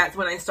 And that's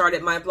when I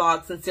started my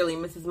blog, Sincerely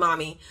Mrs.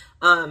 Mommy.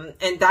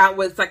 And that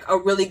was like a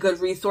really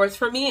good resource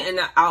for me and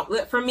an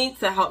outlet for me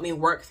to help me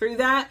work through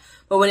that.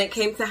 But when it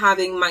came to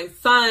having my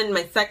son,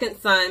 my second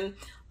son,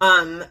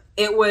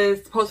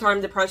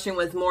 postpartum depression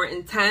was more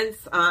intense.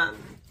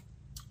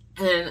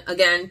 And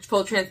again,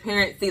 full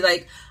transparency,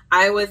 like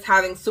I was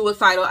having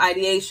suicidal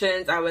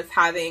ideations. I was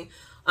having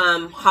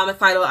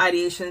homicidal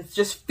ideations,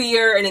 just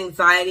fear and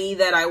anxiety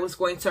that I was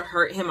going to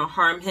hurt him or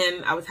harm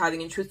him. I was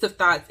having intrusive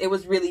thoughts. It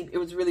was really,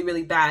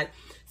 really bad.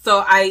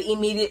 So I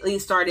immediately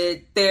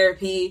started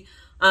therapy.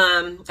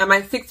 At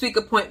my 6-week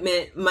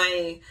appointment,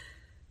 my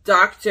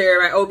doctor,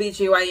 my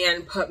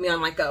OBGYN, put me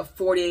on like a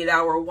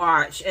 48-hour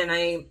watch, and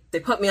they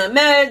put me on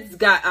meds,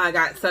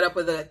 got set up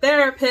with a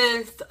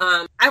therapist.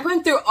 I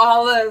went through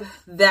all of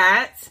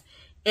that,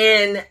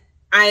 and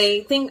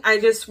I think I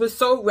just was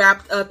so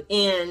wrapped up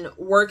in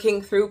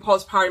working through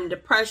postpartum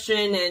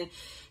depression and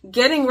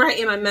getting right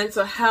in my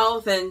mental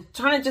health and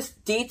trying to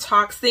just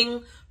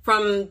detoxing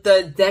from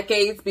the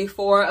decades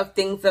before of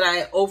things that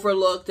I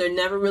overlooked or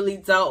never really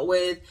dealt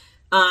with,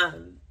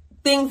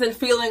 things and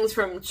feelings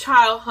from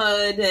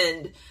childhood,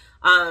 and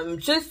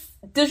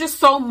there's just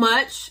so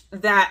much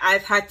that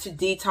I've had to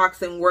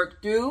detox and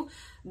work through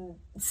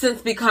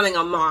since becoming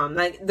a mom.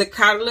 Like the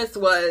catalyst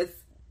was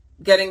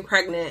getting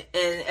pregnant,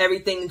 and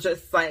everything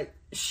just like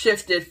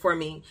shifted for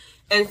me.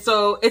 And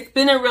so it's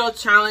been a real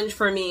challenge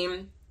for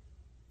me.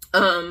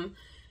 And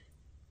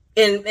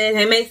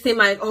it may seem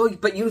like, oh,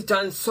 but you've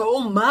done so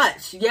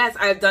much. Yes,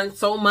 I've done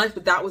so much,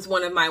 but that was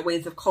one of my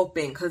ways of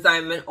coping because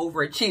I'm an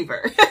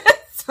overachiever.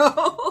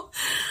 So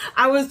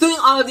I was doing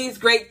all of these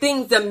great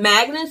things. The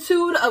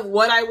magnitude of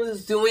what I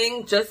was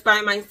doing just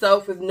by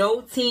myself with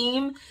no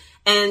team,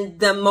 and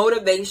the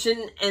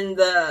motivation and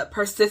the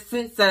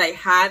persistence that I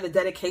had, the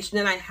dedication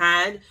that I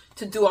had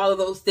to do all of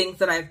those things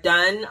that I've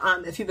done.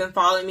 If you've been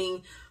following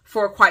me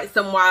for quite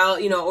some while,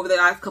 you know, over the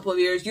last couple of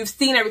years, you've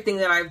seen everything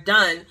that I've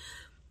done.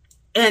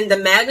 And the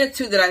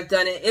magnitude that I've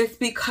done it is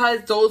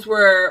because those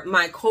were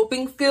my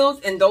coping skills,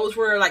 and those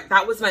were like,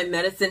 that was my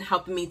medicine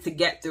helping me to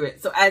get through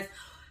it. So as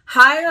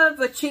high of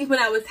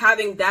achievement I was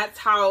having, that's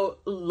how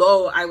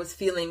low I was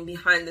feeling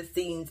behind the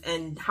scenes,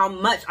 and how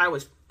much I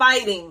was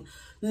fighting,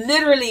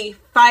 literally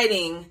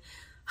fighting.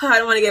 I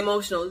don't want to get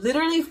emotional,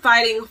 literally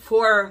fighting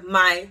for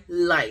my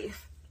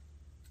life.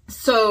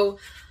 So,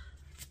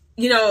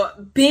 you know,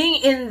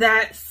 being in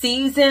that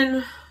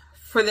season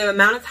for the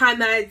amount of time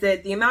that I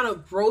did, the amount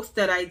of growth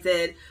that I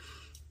did,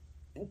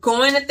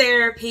 going to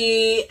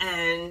therapy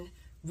and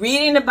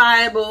reading the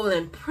Bible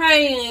and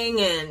praying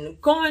and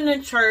going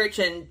to church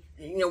and,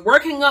 you know,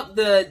 working up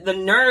the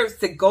nerves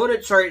to go to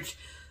church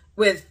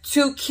with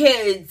 2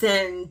 kids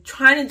and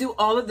trying to do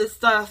all of this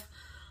stuff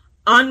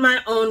on my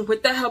own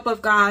with the help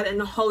of God and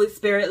the Holy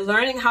Spirit,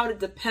 learning how to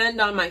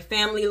depend on my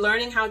family,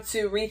 learning how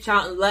to reach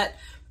out and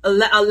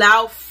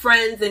allow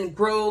friends and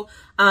grow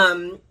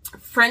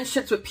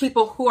friendships with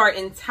people who are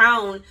in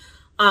town,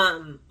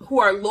 who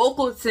are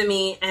local to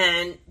me,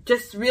 and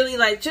just really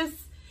like, just,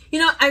 you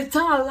know, I've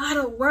done a lot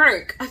of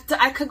work.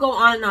 I could go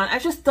on and on.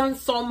 I've just done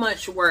so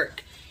much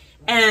work.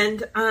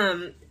 And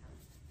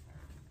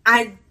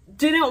I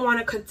didn't want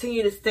to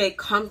continue to stay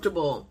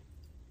comfortable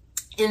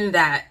in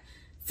that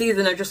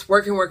season of just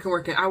working.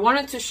 I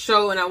wanted to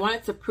show, and I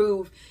wanted to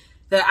prove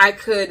that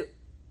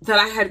that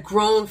I had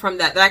grown from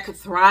that I could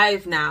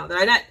thrive now,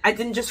 that I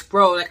didn't just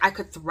grow, like I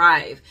could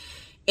thrive.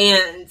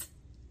 And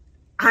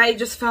I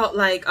just felt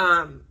like,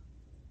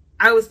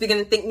 I was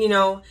beginning to think, you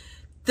know,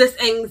 this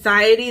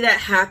anxiety that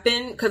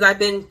happened, because I've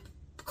been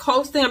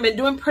coasting, I've been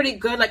doing pretty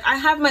good. Like, I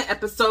have my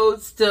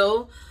episodes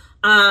still.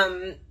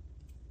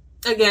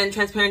 Again,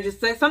 transparent,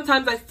 just like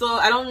sometimes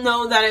I don't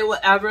know that it will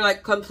ever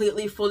like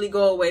completely fully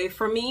go away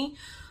for me.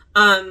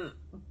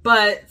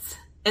 But,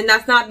 and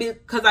that's not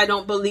because I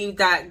don't believe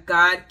that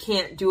God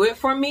can't do it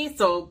for me.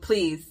 So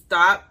please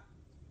stop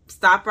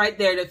right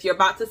there. If you're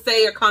about to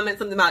say or comment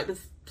something about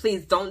this,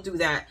 please don't do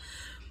that.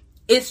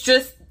 It's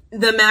just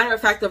the matter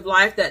of fact of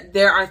life that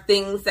there are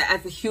things that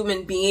as a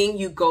human being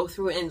you go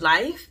through in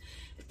life,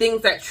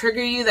 things that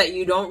trigger you that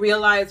you don't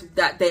realize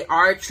that they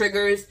are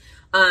triggers.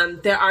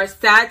 There are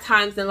sad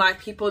times in life.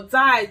 People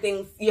die,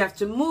 things, you have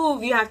to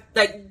move, you have,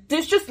 like,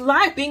 there's just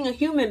life being a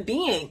human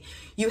being.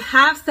 You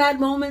have sad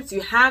moments,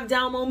 you have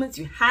down moments,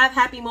 you have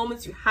happy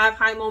moments, you have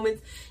high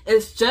moments.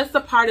 It's just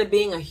a part of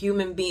being a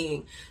human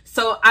being.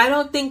 So I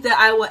don't think that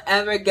I will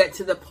ever get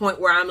to the point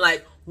where I'm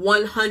like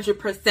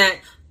 100%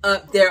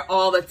 up there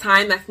all the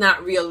time. That's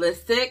not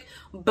realistic.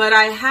 But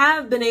I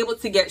have been able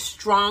to get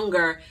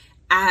stronger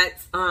at,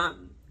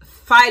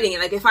 fighting.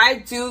 Like if I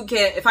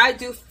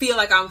do feel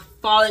like I'm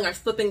falling or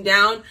slipping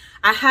down,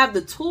 I have the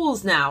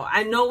tools now.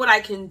 I know what I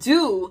can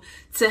do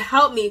to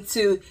help me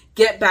to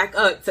get back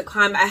up, to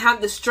climb. I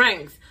have the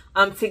strength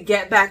to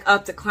get back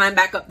up, to climb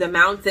back up the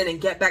mountain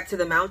and get back to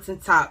the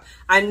mountaintop.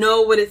 I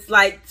know what it's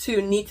like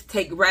to need to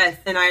take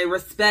rest, and I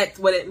respect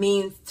what it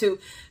means to,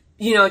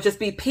 you know, just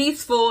be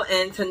peaceful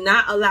and to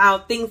not allow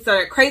things that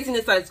are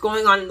craziness that is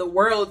going on in the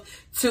world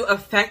to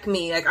affect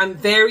me. Like, I'm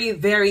very,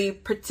 very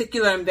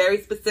particular and very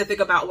specific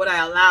about what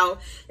I allow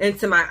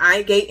into my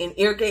eye gate and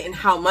ear gate and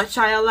how much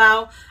I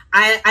allow.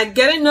 I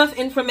get enough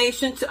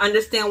information to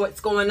understand what's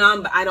going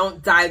on, but I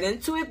don't dive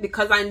into it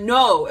because I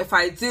know if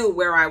I do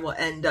where I will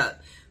end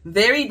up.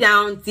 Very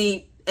down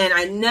deep, and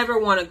I never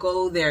want to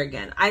go there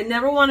again. I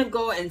never want to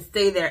go and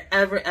stay there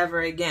ever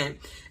again.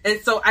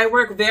 And so I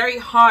work very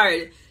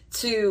hard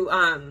to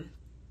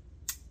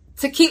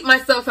keep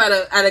myself at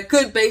a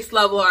good base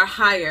level or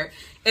higher.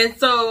 And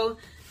so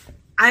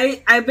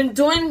I've been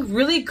doing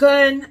really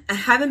good. I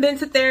haven't been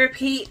to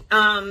therapy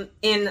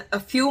in a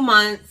few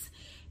months,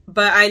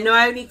 but I know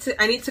I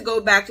need to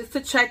go back just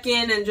to check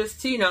in and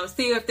just to, you know,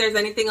 see if there's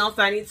anything else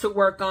I need to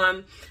work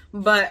on.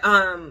 But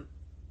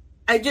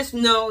I just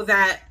know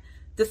that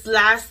this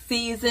last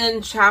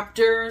season,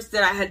 chapters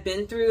that I had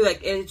been through,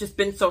 like, it's just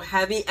been so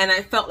heavy, and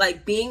I felt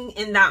like being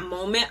in that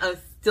moment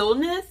of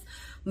stillness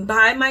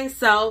by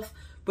myself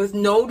with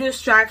no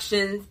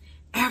distractions,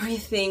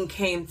 everything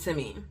came to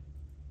me.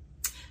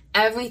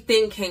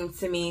 Everything came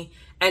to me,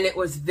 and it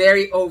was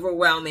very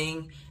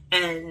overwhelming,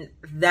 and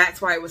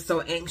that's why I was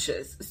so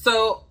anxious.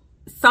 So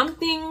some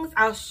things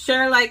I'll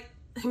share, like,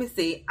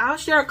 I'll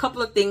share a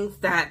couple of things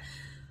that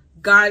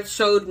God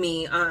showed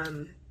me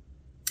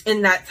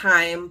in that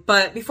time.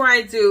 But before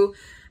I do,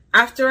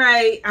 after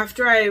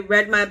I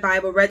read my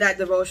Bible, read that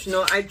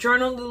devotional, I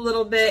journaled a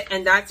little bit,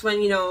 and that's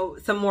when,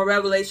 some more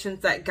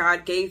revelations that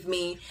God gave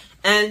me.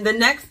 And the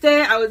next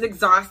day I was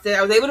exhausted.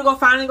 I was able to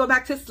finally go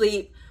back to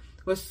sleep.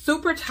 Was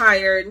super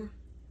tired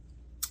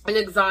and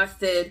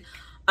exhausted.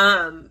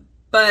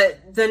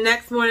 But the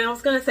next morning I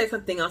was going to say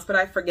something else, but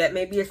I forget.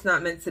 Maybe it's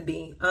not meant to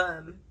be.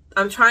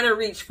 I'm trying to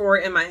reach for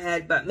it in my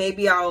head, but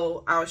maybe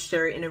I'll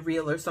share it in a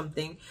reel or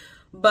something.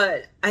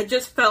 But I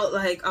just felt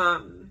like,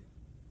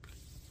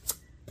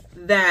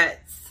 that,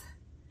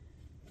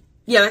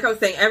 yeah, like I was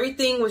saying,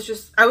 everything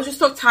was I was just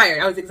so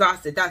tired. I was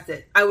exhausted. That's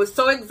it. I was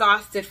so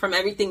exhausted from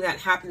everything that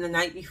happened the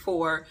night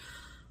before,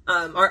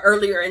 or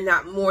earlier in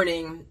that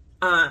morning.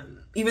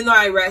 Even though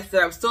I rested,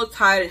 I was still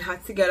tired and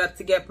had to get up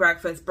to get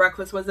breakfast.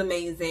 Breakfast was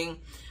amazing.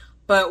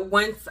 But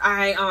once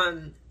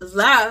I,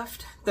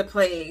 left the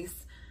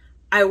place,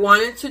 I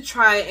wanted to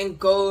try and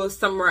go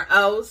somewhere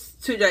else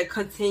to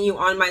continue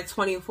on my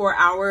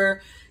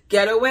 24-hour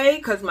getaway,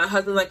 because my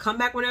husband's like, come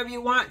back whenever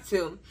you want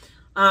to.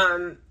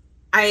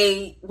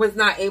 I was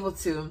not able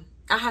to.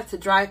 I had to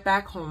drive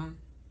back home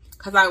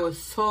because I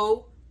was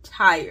so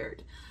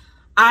tired.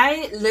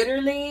 I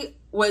literally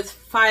was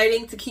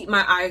fighting to keep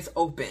my eyes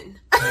open.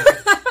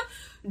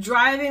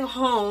 Driving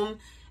home,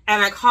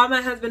 and I called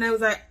my husband. I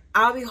was like,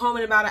 I'll be home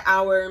in about an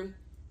hour.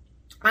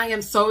 I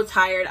am so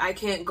tired. I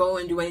can't go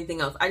and do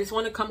anything else. I just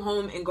want to come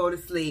home and go to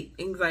sleep.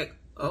 And he's like,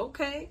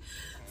 okay.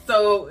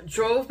 So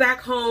drove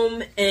back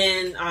home,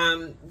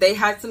 and they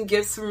had some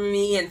gifts for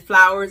me and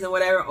flowers and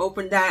whatever.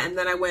 Opened that, and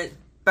then I went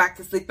back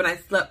to sleep, and I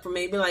slept for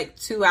maybe like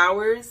 2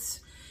 hours.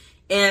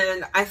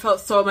 And I felt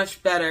so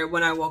much better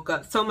when I woke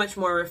up, so much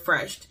more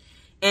refreshed.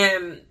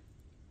 And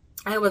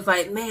I was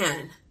like,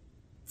 man,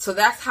 so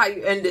that's how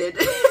you ended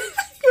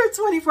your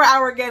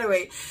 24-hour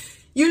getaway.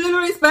 You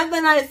literally spent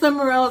the night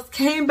somewhere else,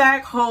 came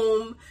back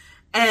home,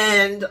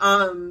 and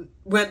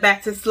went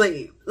back to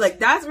sleep. Like,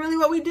 that's really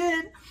what we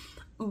did.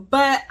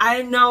 But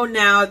I know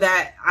now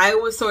that I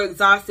was so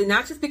exhausted,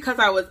 not just because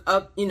I was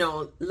up,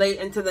 late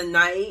into the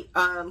night.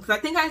 Because I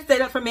think I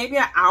stayed up for maybe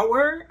an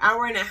hour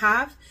and a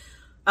half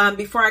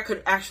before I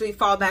could actually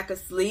fall back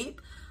asleep.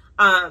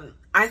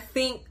 I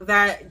think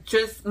that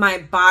just my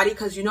body,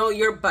 because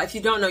if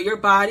you don't know, your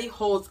body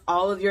holds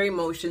all of your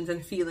emotions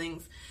and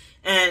feelings.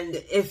 And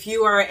if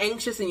you are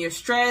anxious and you're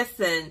stressed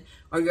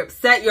or you're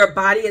upset, your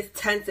body is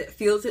tense, it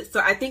feels it. So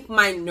I think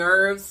my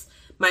nerves,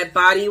 my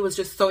body was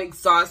just so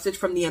exhausted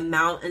from the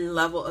amount and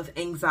level of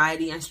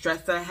anxiety and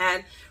stress that I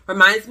had.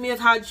 Reminds me of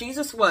how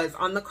Jesus was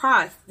on the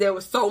cross. There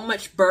was so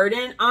much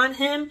burden on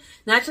him,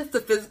 not just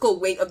the physical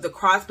weight of the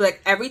cross, but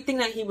like everything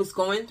that he was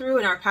going through.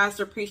 And our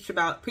pastor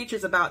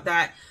preaches about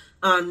that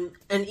and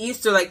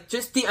Easter, like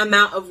just the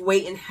amount of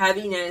weight and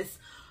heaviness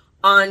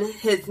on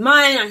his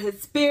mind, on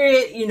his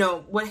spirit,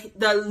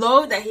 the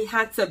load that he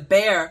had to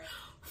bear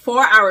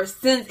for our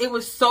sins. It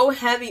was so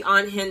heavy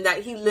on him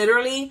that he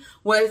literally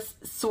was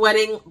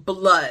sweating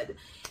blood.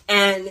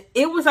 And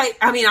it was like,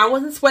 I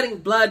wasn't sweating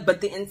blood,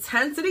 but the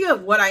intensity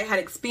of what I had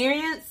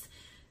experienced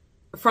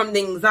from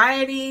the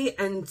anxiety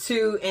and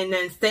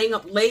then staying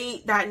up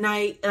late that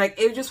night, like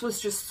it just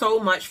was just so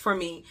much for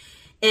me.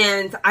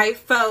 And I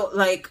felt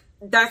like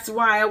that's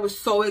why I was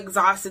so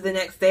exhausted the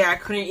next day. I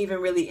couldn't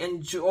even really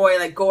enjoy,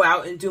 go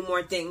out and do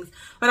more things.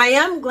 But I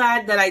am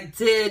glad that I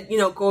did,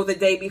 go the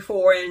day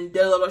before and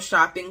did a little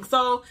shopping.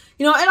 So,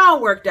 it all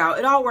worked out.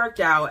 It all worked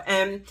out.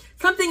 And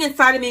something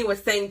inside of me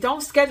was saying,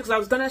 don't schedule, because I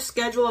was going to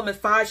schedule a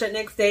massage that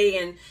next day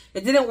and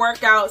it didn't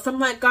work out. So I'm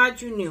like,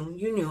 God, you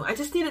knew. I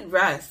just needed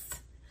rest.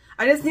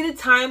 I just needed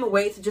time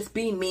away to just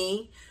be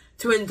me,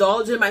 to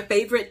indulge in my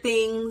favorite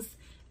things,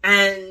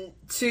 and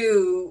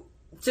to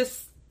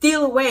just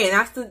steal away.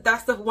 And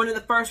that's one of the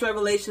first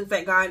revelations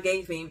that God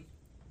gave me.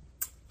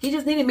 He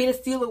just needed me to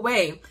steal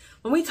away.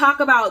 When we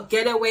talk about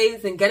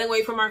getaways and getting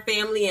away from our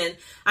family, and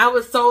I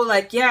was so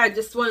like, I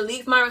just want to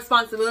leave my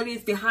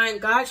responsibilities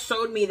behind. God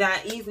showed me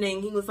that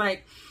evening. He was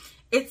like,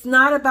 it's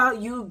not about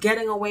you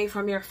getting away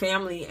from your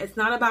family. It's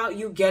not about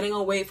you getting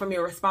away from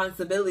your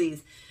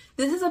responsibilities.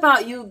 This is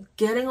about you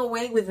getting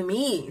away with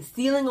me,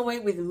 stealing away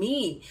with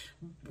me.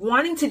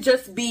 Wanting to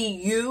just be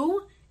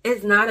you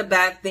is not a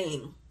bad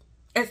thing.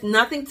 It's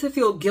nothing to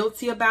feel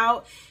guilty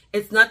about.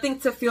 It's nothing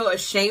to feel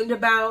ashamed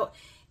about.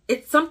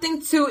 It's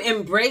something to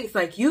embrace.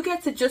 Like, you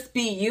get to just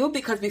be you,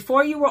 because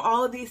before you were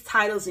all of these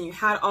titles and you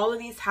had all of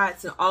these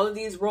hats and all of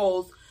these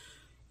roles,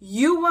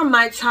 you were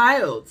my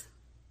child.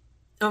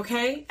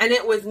 Okay? And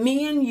it was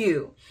me and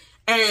you.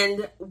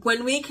 And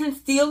when we can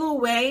steal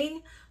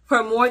away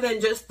for more than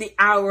just the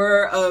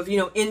hour of,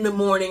 in the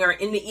morning or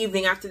in the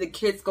evening after the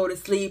kids go to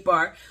sleep,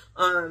 or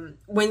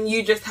when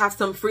you just have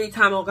some free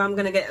time, I'm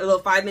going to get a little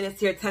 5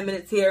 minutes here, 10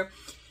 minutes here.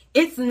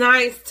 It's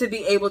nice to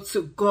be able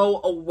to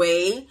go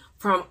away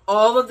from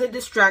all of the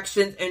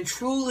distractions and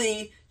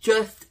truly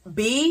just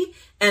be,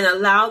 and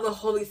allow the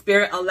Holy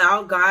Spirit,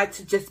 allow God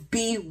to just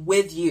be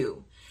with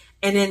you.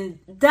 And in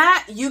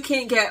that, you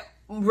can get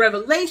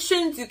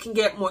revelations, you can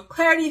get more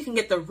clarity, you can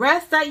get the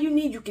rest that you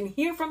need, you can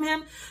hear from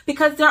him,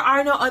 because there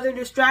are no other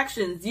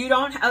distractions. You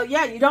don't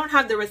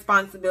have the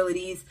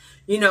responsibilities,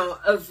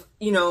 of,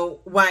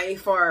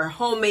 wife or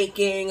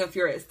homemaking, if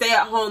you're a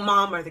stay-at-home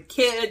mom, or the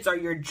kids, or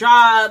your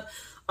job,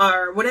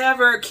 or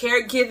whatever,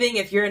 caregiving,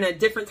 if you're in a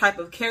different type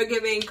of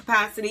caregiving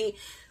capacity.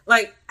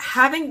 Like,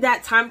 having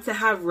that time to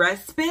have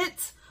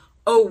respite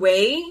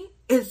away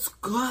is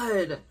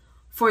good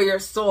for your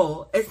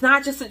soul. It's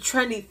not just a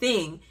trendy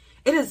thing.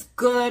 It is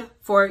good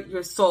for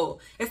your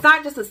soul. It's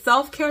not just a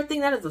self-care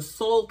thing. That is a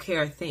soul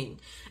care thing.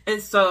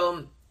 And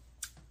so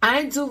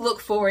I do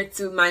look forward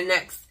to my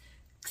next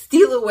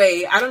steal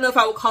away. I don't know if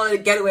I would call it a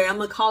getaway. I'm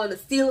going to call it a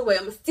steal away.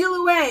 I'm going to steal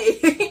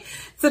away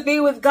to be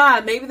with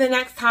God. Maybe the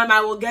next time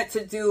I will get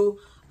to do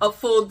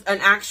an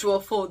actual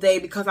full day,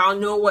 because I'll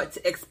know what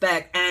to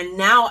expect. And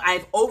now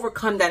I've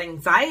overcome that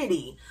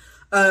anxiety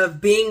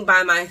of being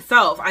by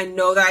myself. I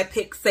know that I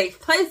pick safe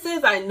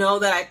places. I know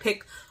that I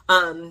pick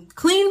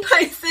clean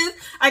places.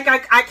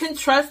 I can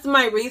trust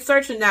my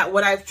research, and that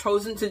what I've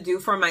chosen to do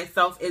for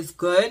myself is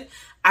good.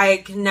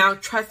 I can now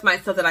trust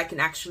myself that I can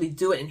actually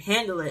do it and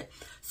handle it.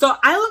 So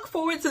I look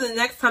forward to the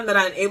next time that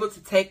I'm able to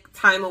take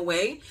time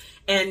away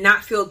and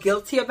not feel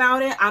guilty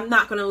about it. I'm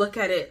not going to look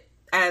at it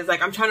as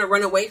like I'm trying to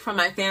run away from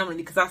my family,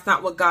 because that's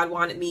not what God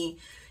wanted me.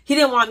 He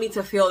didn't want me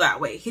to feel that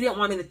way. He didn't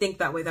want me to think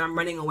that way, that I'm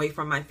running away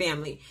from my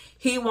family.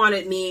 He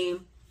wanted me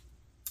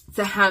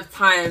to have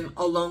time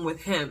alone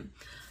with him.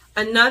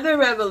 Another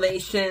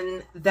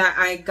revelation that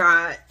I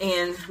got,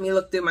 and let me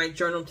look through my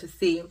journal to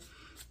see,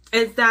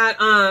 is that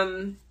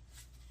I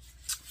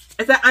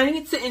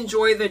need to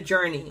enjoy the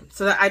journey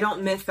so that I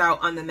don't miss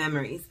out on the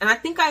memories. And I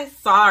think I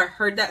saw or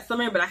heard that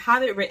somewhere, but I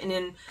have it written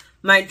in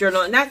my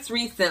journal, and that's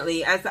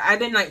recently, as I've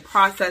been like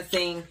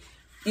processing,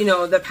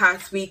 the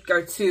past week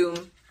or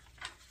two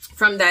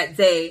from that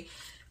day.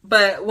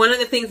 But one of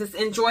the things is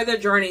enjoy the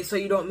journey so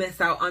you don't miss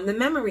out on the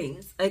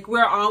memories. Like,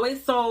 we're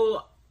always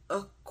so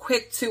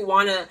quick to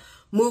want to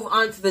move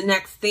on to the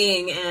next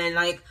thing, and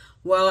like,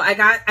 well, I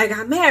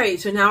got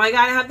married, so now I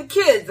gotta have the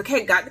kids.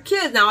 Okay, got the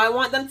kids, now I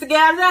want them to get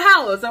out of the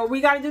house, or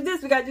we gotta do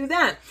this, we gotta do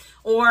that.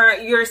 Or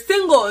you're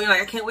single, and you're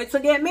like, I can't wait to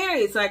get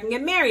married so I can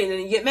get married, and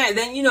then you get married.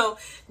 Then,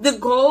 the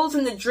goals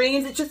and the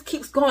dreams, it just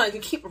keeps going. You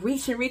keep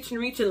reaching,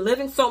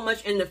 living so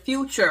much in the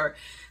future,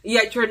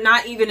 yet you're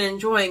not even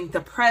enjoying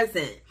the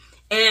present.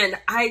 And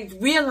I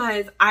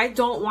realize I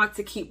don't want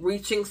to keep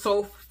reaching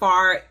so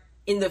far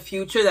in the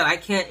future that I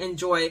can't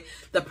enjoy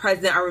the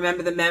present or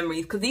remember the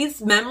memories, because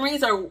these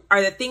memories are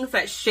the things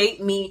that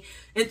shape me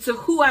into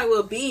who I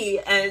will be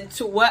and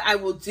to what I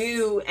will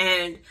do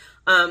and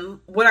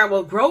what I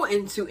will grow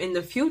into in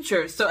the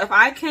future. So if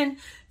I can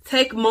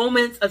take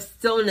moments of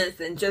stillness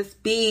and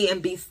just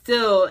be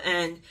still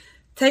and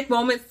take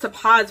moments to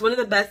pause. One of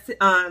the best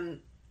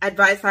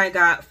advice I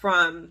got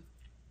from,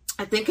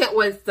 I think it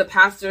was the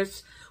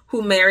pastors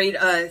who married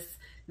us.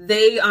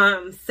 They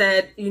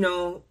said,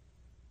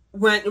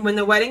 when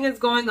the wedding is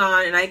going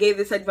on, and I gave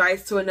this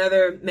advice to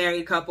another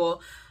married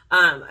couple.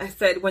 I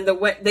said, when the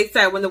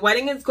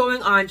wedding is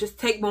going on, just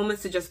take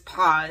moments to just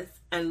pause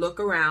and look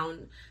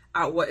around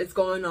at what is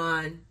going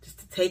on, just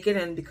to take it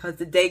in, because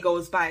the day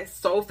goes by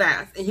so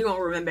fast and you don't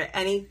remember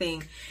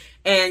anything.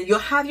 And you'll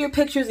have your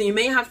pictures and you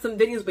may have some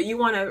videos, but you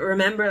want to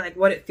remember like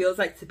what it feels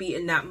like to be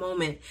in that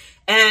moment.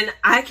 And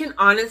I can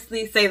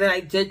honestly say that I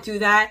did do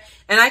that,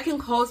 and I can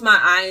close my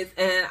eyes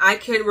and I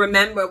can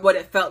remember what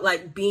it felt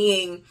like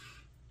getting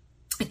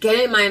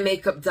my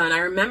makeup done. I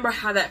remember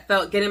how that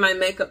felt, getting my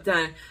makeup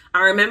done.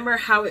 I remember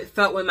how it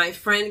felt when my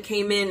friend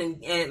came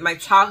in and my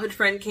childhood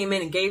friend came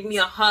in and gave me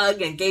a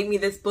hug and gave me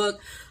this book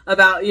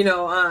about,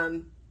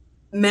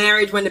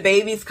 marriage when the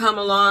babies come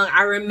along.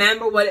 I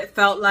remember what it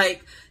felt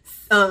like,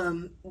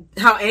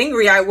 how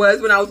angry I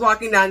was when I was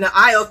walking down the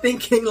aisle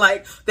thinking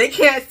like, they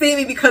can't see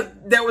me because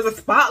there was a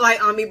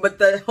spotlight on me, but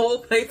the whole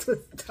place was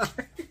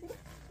dark.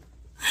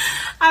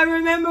 I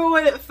remember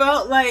what it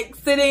felt like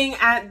sitting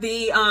at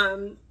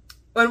the,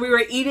 when we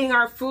were eating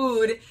our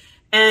food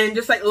and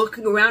just like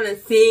looking around and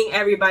seeing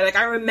everybody. Like,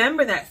 I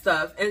remember that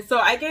stuff. And so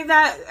I gave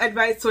that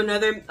advice to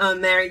another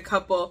married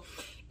couple,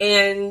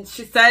 and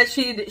she said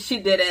she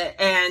did it.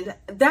 And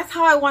that's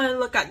how I want to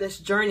look at this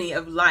journey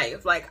of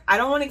life. Like, I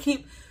don't want to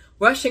keep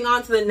rushing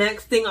on to the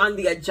next thing on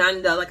the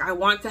agenda. Like, I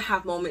want to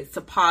have moments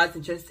to pause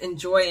and just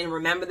enjoy and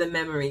remember the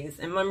memories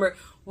and remember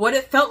what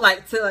it felt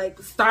like to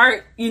like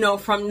start,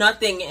 from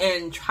nothing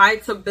and try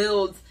to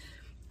build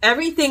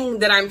everything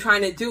that I'm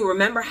trying to do.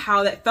 Remember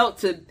how that felt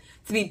to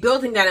be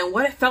building that, and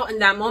what it felt in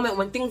that moment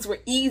when things were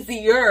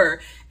easier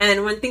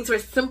and when things were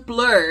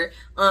simpler.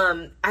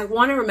 I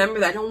want to remember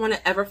that. I don't want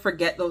to ever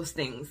forget those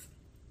things.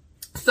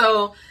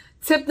 So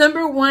tip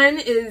number one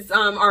is,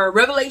 or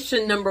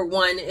revelation number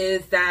one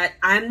is that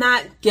I'm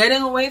not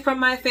getting away from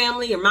my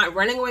family. I'm not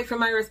running away from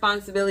my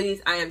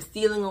responsibilities. I am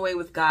stealing away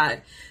with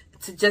God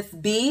to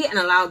just be and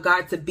allow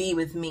God to be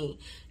with me.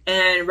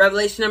 And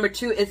revelation number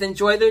two is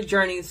enjoy the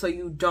journey so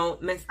you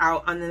don't miss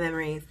out on the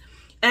memories.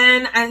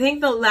 And I think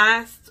the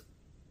last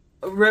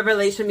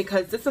revelation,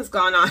 because this has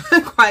gone on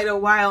quite a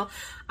while,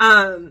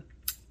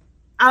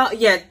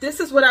 this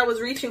is what I was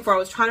reaching for. I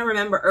was trying to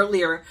remember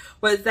earlier,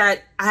 was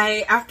that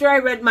after I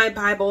read my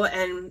Bible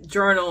and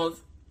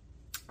journals,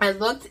 I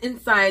looked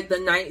inside the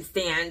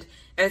nightstand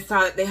and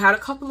saw that they had a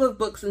couple of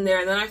books in there,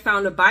 and then I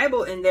found a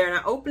Bible in there, and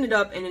I opened it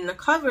up, and in the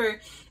cover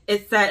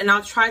it said, and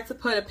I'll try to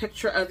put a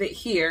picture of it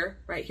here,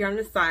 right here on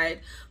the side,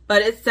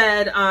 but it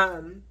said,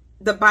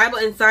 the Bible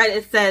inside,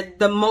 it said,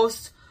 "The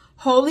most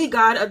holy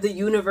God of the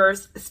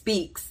universe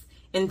speaks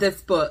in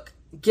this book.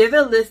 Give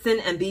a listen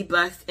and be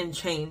blessed and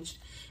changed."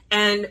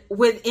 And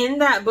within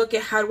that book,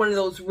 it had one of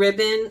those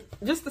ribbon,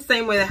 just the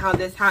same way that how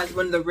this has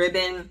one of the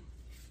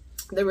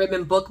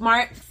ribbon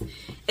bookmarks.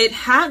 It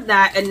had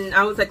that, and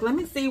I was like, let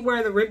me see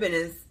where the ribbon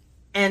is.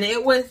 And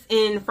it was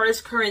in 1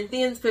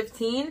 Corinthians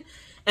 15.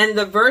 And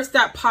the verse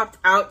that popped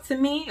out to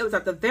me, it was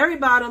at the very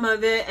bottom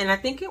of it. And I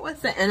think it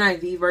was the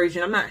NIV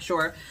version. I'm not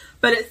sure.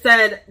 But it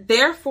said,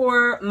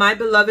 "Therefore, my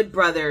beloved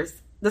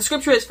brothers," the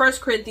scripture is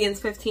 1 Corinthians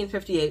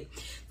 15:58.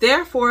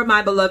 "Therefore,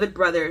 my beloved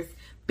brothers,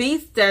 be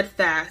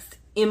steadfast,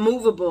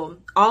 immovable,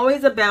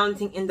 always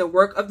abounding in the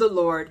work of the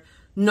Lord,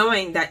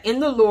 knowing that in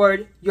the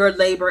Lord your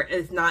labor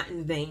is not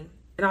in vain."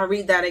 And I'll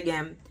read that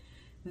again.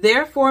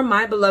 "Therefore,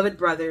 my beloved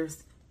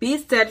brothers, be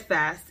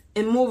steadfast,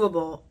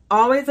 immovable,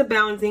 always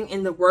abounding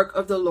in the work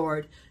of the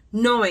Lord,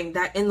 knowing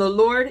that in the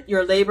Lord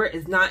your labor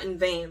is not in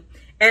vain."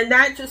 And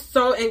that just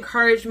so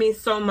encouraged me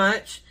so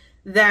much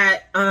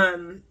that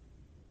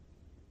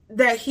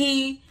that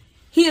he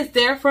is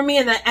there for me,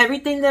 and that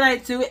everything that I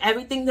do,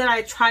 everything that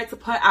I try to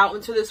put out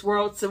into this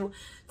world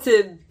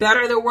to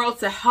better the world,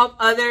 to help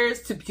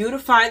others, to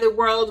beautify the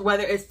world,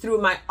 whether it's through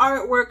my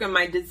artwork and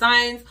my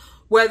designs,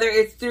 whether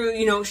it's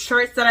through,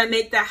 shirts that I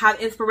make that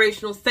have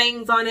inspirational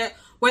sayings on it,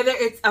 whether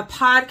it's a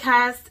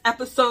podcast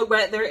episode,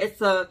 whether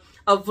it's a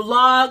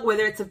vlog,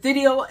 whether it's a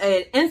video,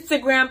 an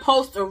Instagram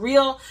post, a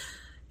reel,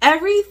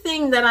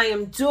 everything that I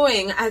am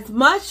doing, as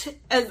much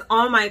as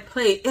on my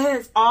plate, it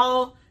is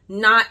all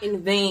not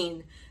in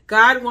vain.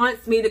 God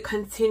wants me to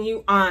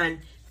continue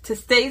on, to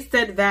stay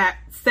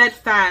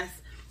steadfast,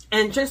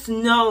 and just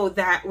know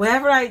that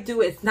whatever I do,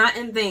 it's not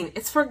in vain.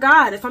 It's for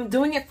God. If I'm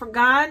doing it for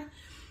God,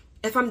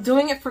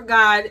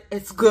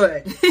 it's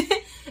good.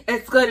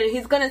 It's good, and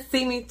He's going to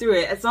see me through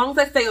it. As long as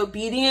I stay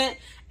obedient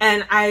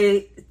and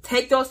I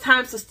take those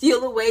times to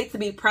steal away to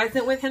be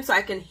present with Him so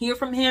I can hear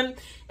from Him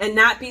and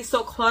not be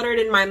so cluttered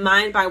in my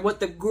mind by what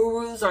the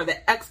gurus or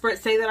the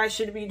experts say that I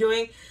should be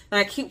doing, that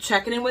I keep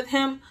checking in with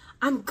Him,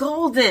 I'm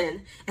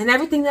golden. And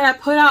everything that I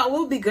put out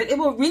will be good. It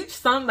will reach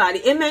somebody.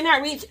 It may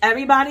not reach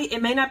everybody.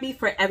 It may not be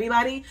for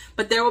everybody,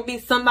 but there will be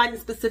somebody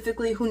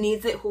specifically who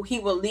needs it, who He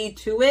will lead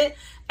to it.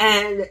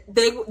 And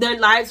their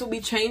lives will be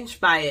changed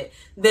by it.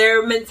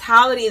 Their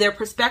mentality, their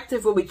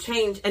perspective will be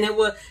changed, and it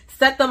will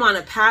set them on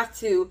a path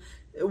to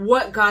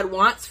what God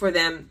wants for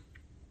them.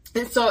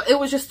 And so it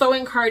was just so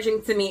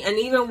encouraging to me. And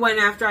even when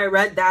after I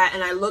read that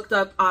and I looked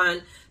up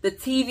on the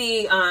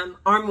TV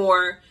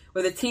armoire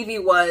where the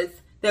TV was,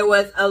 there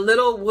was a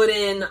little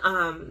wooden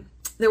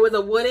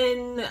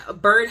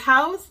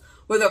birdhouse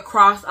with a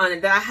cross on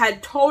it that I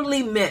had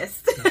totally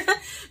missed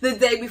the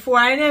day before.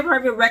 I never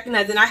even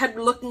recognized it. And I had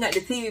been looking at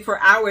the TV for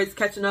hours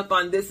catching up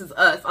on This Is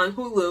Us on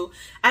Hulu.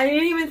 I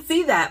didn't even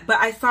see that, but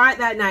I saw it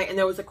that night and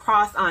there was a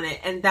cross on it.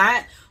 And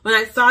that, when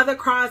I saw the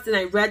cross and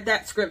I read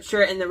that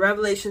scripture and the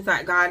revelations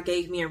that God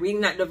gave me and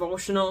reading that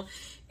devotional,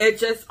 it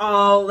just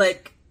all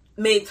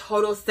made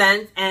total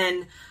sense.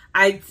 And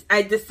I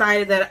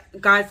decided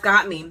that God's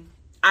got me.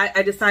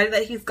 I decided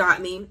that He's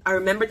got me. I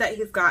remembered that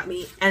He's got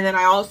me. And then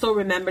I also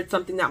remembered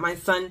something that my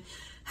son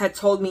had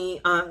told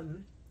me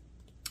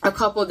a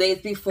couple days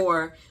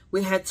before.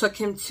 We had took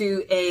him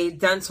to a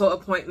dental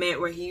appointment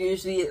where he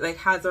usually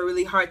has a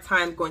really hard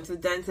time going to the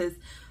dentist.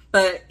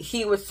 But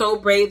he was so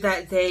brave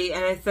that day.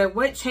 And I said,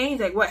 "What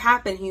changed? What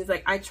happened?" He's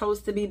like, "I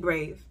chose to be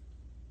brave.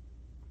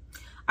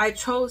 I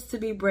chose to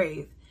be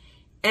brave."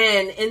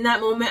 And in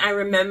that moment, I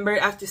remembered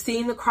after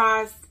seeing the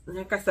cross,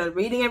 like I said,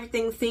 reading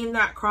everything, seeing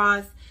that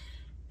cross,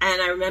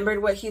 and I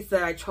remembered what he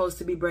said, "I chose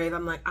to be brave."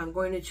 I'm like, I'm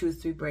going to choose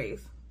to be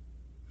brave.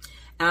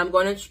 And I'm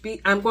going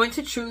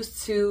to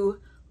choose to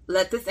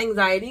let this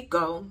anxiety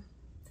go.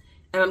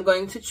 And I'm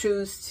going to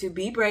choose to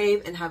be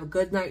brave and have a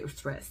good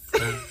night's rest.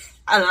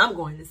 And I'm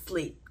going to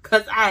sleep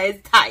because I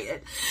is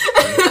tired.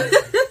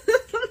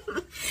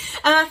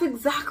 And that's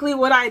exactly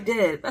what I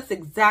did.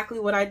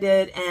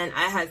 And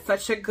I had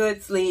such a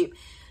good sleep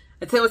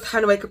until it was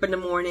time to wake up in the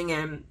morning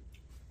and,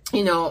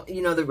 you know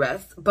the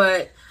rest.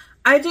 But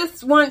I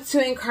just want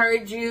to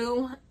encourage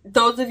you,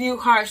 those of you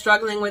who are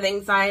struggling with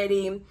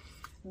anxiety,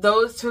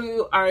 those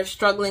who are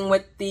struggling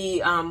with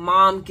the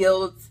mom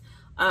guilt,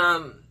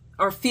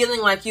 or feeling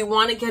like you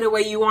want to get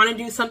away, you want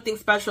to do something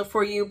special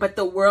for you, but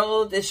the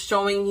world is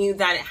showing you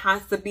that it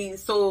has to be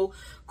so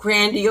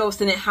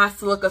grandiose and it has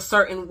to look a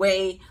certain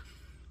way.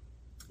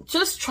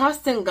 Just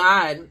trust in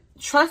God.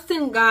 Trust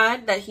in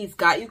God that He's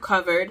got you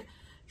covered.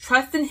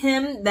 Trust in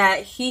Him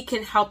that He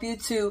can help you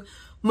to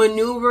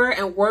maneuver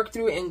and work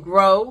through and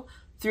grow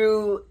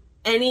through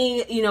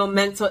any,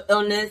 mental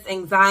illness,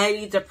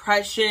 anxiety,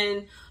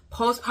 depression,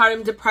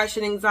 postpartum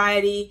depression,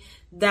 anxiety,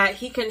 that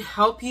he can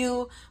help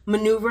you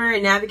maneuver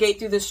and navigate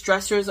through the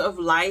stressors of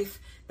life,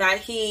 that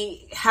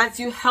he has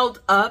you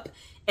held up,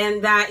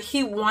 and that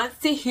he wants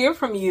to hear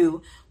from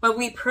you. When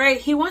we pray,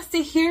 he wants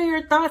to hear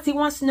your thoughts. He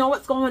wants to know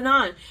what's going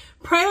on.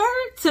 Prayer,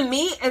 to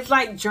me, is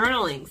like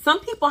journaling. Some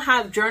people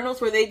have journals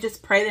where they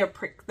just pray.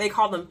 They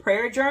call them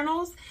prayer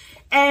journals.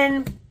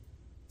 And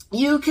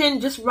you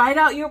can just write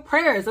out your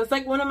prayers. That's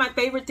like one of my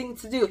favorite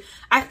things to do.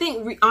 I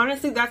think,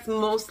 honestly, that's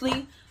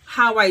mostly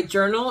how I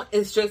journal.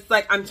 It's just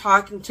like I'm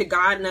talking to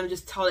God and I'm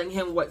just telling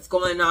him what's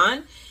going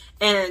on.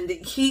 And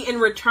he, in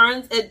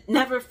returns, it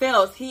never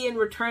fails. He, in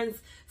returns,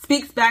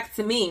 speaks back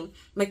to me.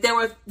 Like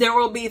there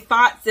will be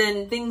thoughts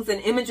and things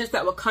and images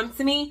that will come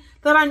to me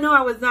that I know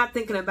I was not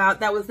thinking about,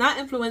 that was not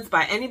influenced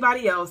by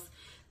anybody else,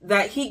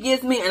 that he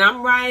gives me, and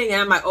I'm writing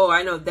and I'm like, oh,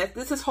 I know that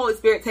this is Holy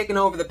Spirit taking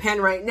over the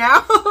pen right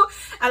now.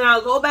 And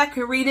I'll go back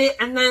and read it,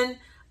 and then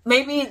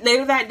maybe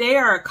later that day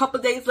or a couple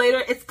days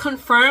later, it's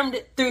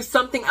confirmed through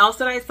something else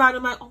that I saw. And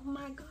I'm like, oh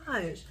my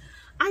gosh,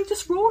 I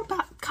just wrote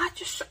about God.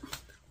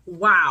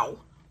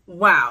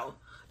 Wow.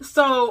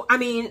 So, I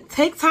mean,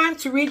 take time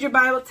to read your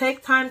Bible,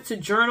 take time to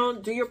journal,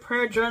 do your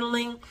prayer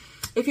journaling.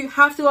 If you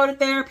have to go to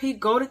therapy,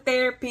 go to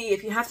therapy.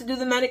 If you have to do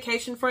the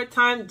medication for a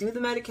time, do the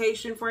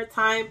medication for a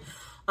time.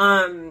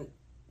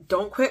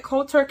 Don't quit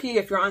cold turkey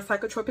if you're on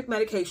psychotropic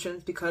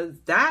medications, because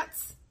that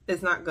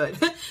is not good.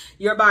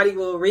 Your body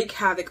will wreak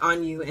havoc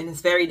on you, and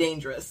it's very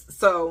dangerous.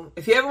 So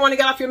if you ever want to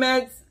get off your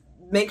meds,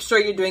 make sure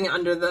you're doing it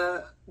under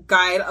the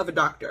guide of a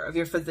doctor, of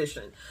your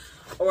physician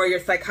or your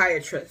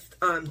psychiatrist.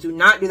 Do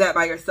not do that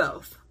by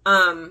yourself.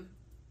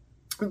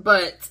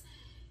 But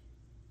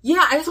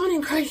yeah, I just want to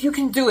encourage you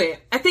can do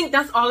it. I think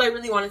that's all I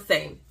really want to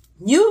say.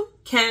 You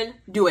can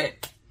do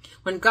it.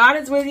 When God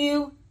is with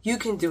you, you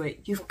can do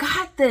it. You've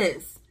got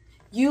this.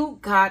 You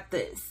got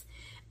this.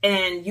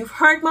 And you've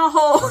heard my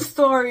whole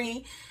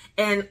story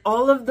and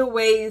all of the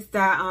ways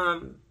that,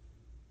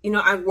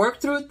 I work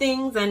through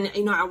things, and,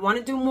 I want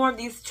to do more of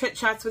these chit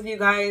chats with you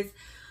guys.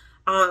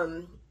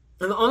 And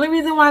the only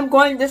reason why I'm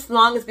going this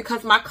long is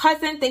because my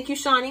cousin, thank you,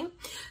 Shawnee,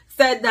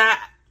 said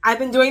that I've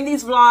been doing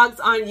these vlogs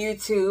on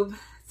YouTube.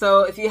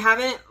 So if you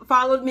haven't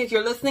followed me, if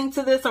you're listening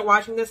to this or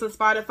watching this on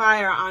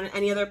Spotify or on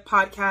any other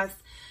podcast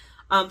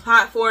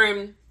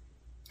platform,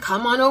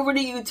 come on over to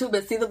YouTube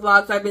and see the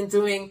vlogs I've been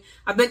doing.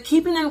 I've been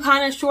keeping them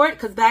kind of short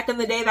because back in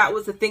the day, that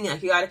was the thing.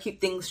 Like, you got to keep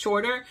things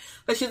shorter.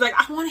 But she's like,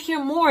 I want to hear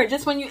more.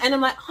 Just when you end,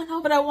 I'm like, oh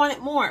no, but I want it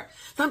more.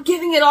 So I'm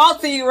giving it all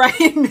to you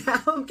right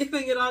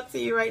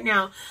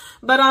now.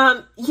 But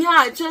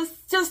yeah,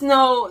 just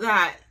know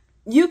that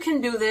you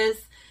can do this.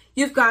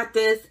 You've got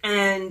this.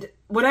 And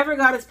whatever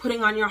God is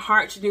putting on your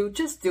heart to do,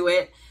 just do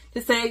it.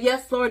 Just say,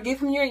 yes, Lord,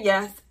 give him your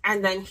yes.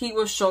 And then he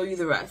will show you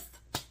the rest.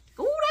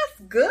 Ooh, that's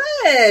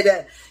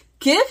good.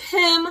 Give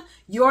him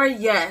your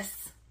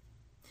yes,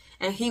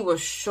 and he will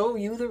show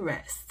you the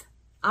rest.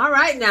 All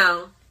right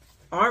now,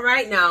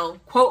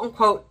 quote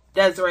unquote,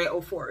 Desiree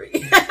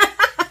Ofori.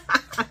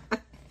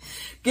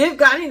 Give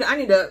God, I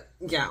need to,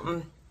 yeah.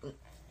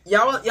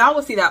 Y'all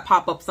will see that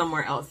pop up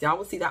somewhere else.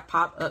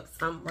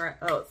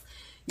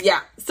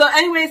 Yeah. So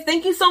anyways,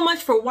 thank you so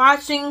much for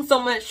watching,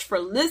 so much for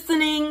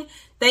listening.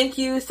 Thank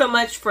you so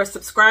much for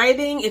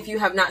subscribing. If you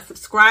have not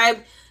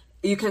subscribed,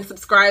 you can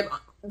subscribe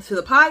to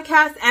the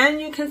podcast, and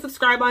you can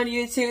subscribe on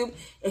YouTube.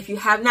 If you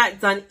have not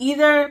done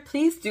either,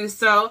 please do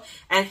so,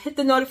 and hit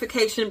the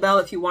notification bell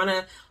if you want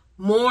to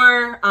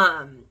more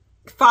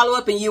follow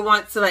up and you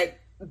want to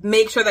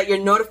make sure that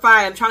you're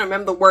notified. I'm trying to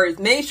remember the words.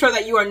 Make sure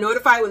that you are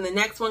notified when the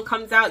next one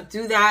comes out.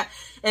 Do that.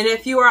 And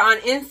if you are on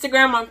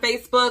Instagram, on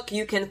Facebook,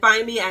 you can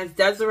find me as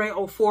Desiree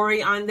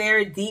Ofori on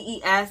there.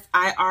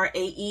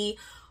 DESIRAE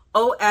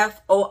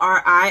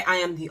OFORI. I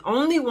am the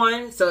only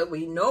one, so it will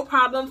be no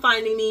problem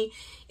finding me.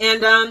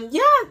 And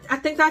yeah, I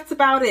think that's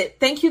about it.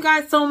 Thank you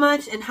guys so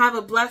much, and have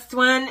a blessed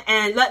one.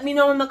 And let me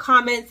know in the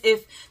comments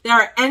if there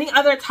are any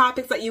other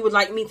topics that you would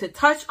like me to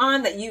touch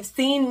on, that you've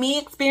seen me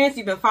experience.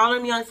 You've been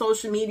following me on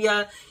social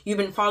media, you've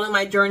been following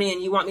my journey,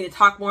 and you want me to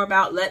talk more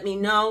about. Let me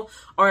know.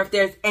 Or if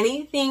there's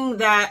anything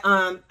that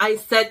I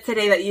said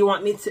today that you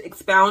want me to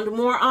expound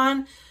more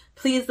on,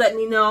 please let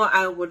me know.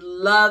 I would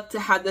love to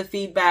have the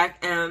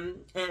feedback.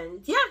 And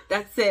yeah,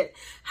 that's it.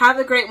 Have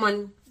a great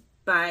one.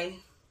 Bye.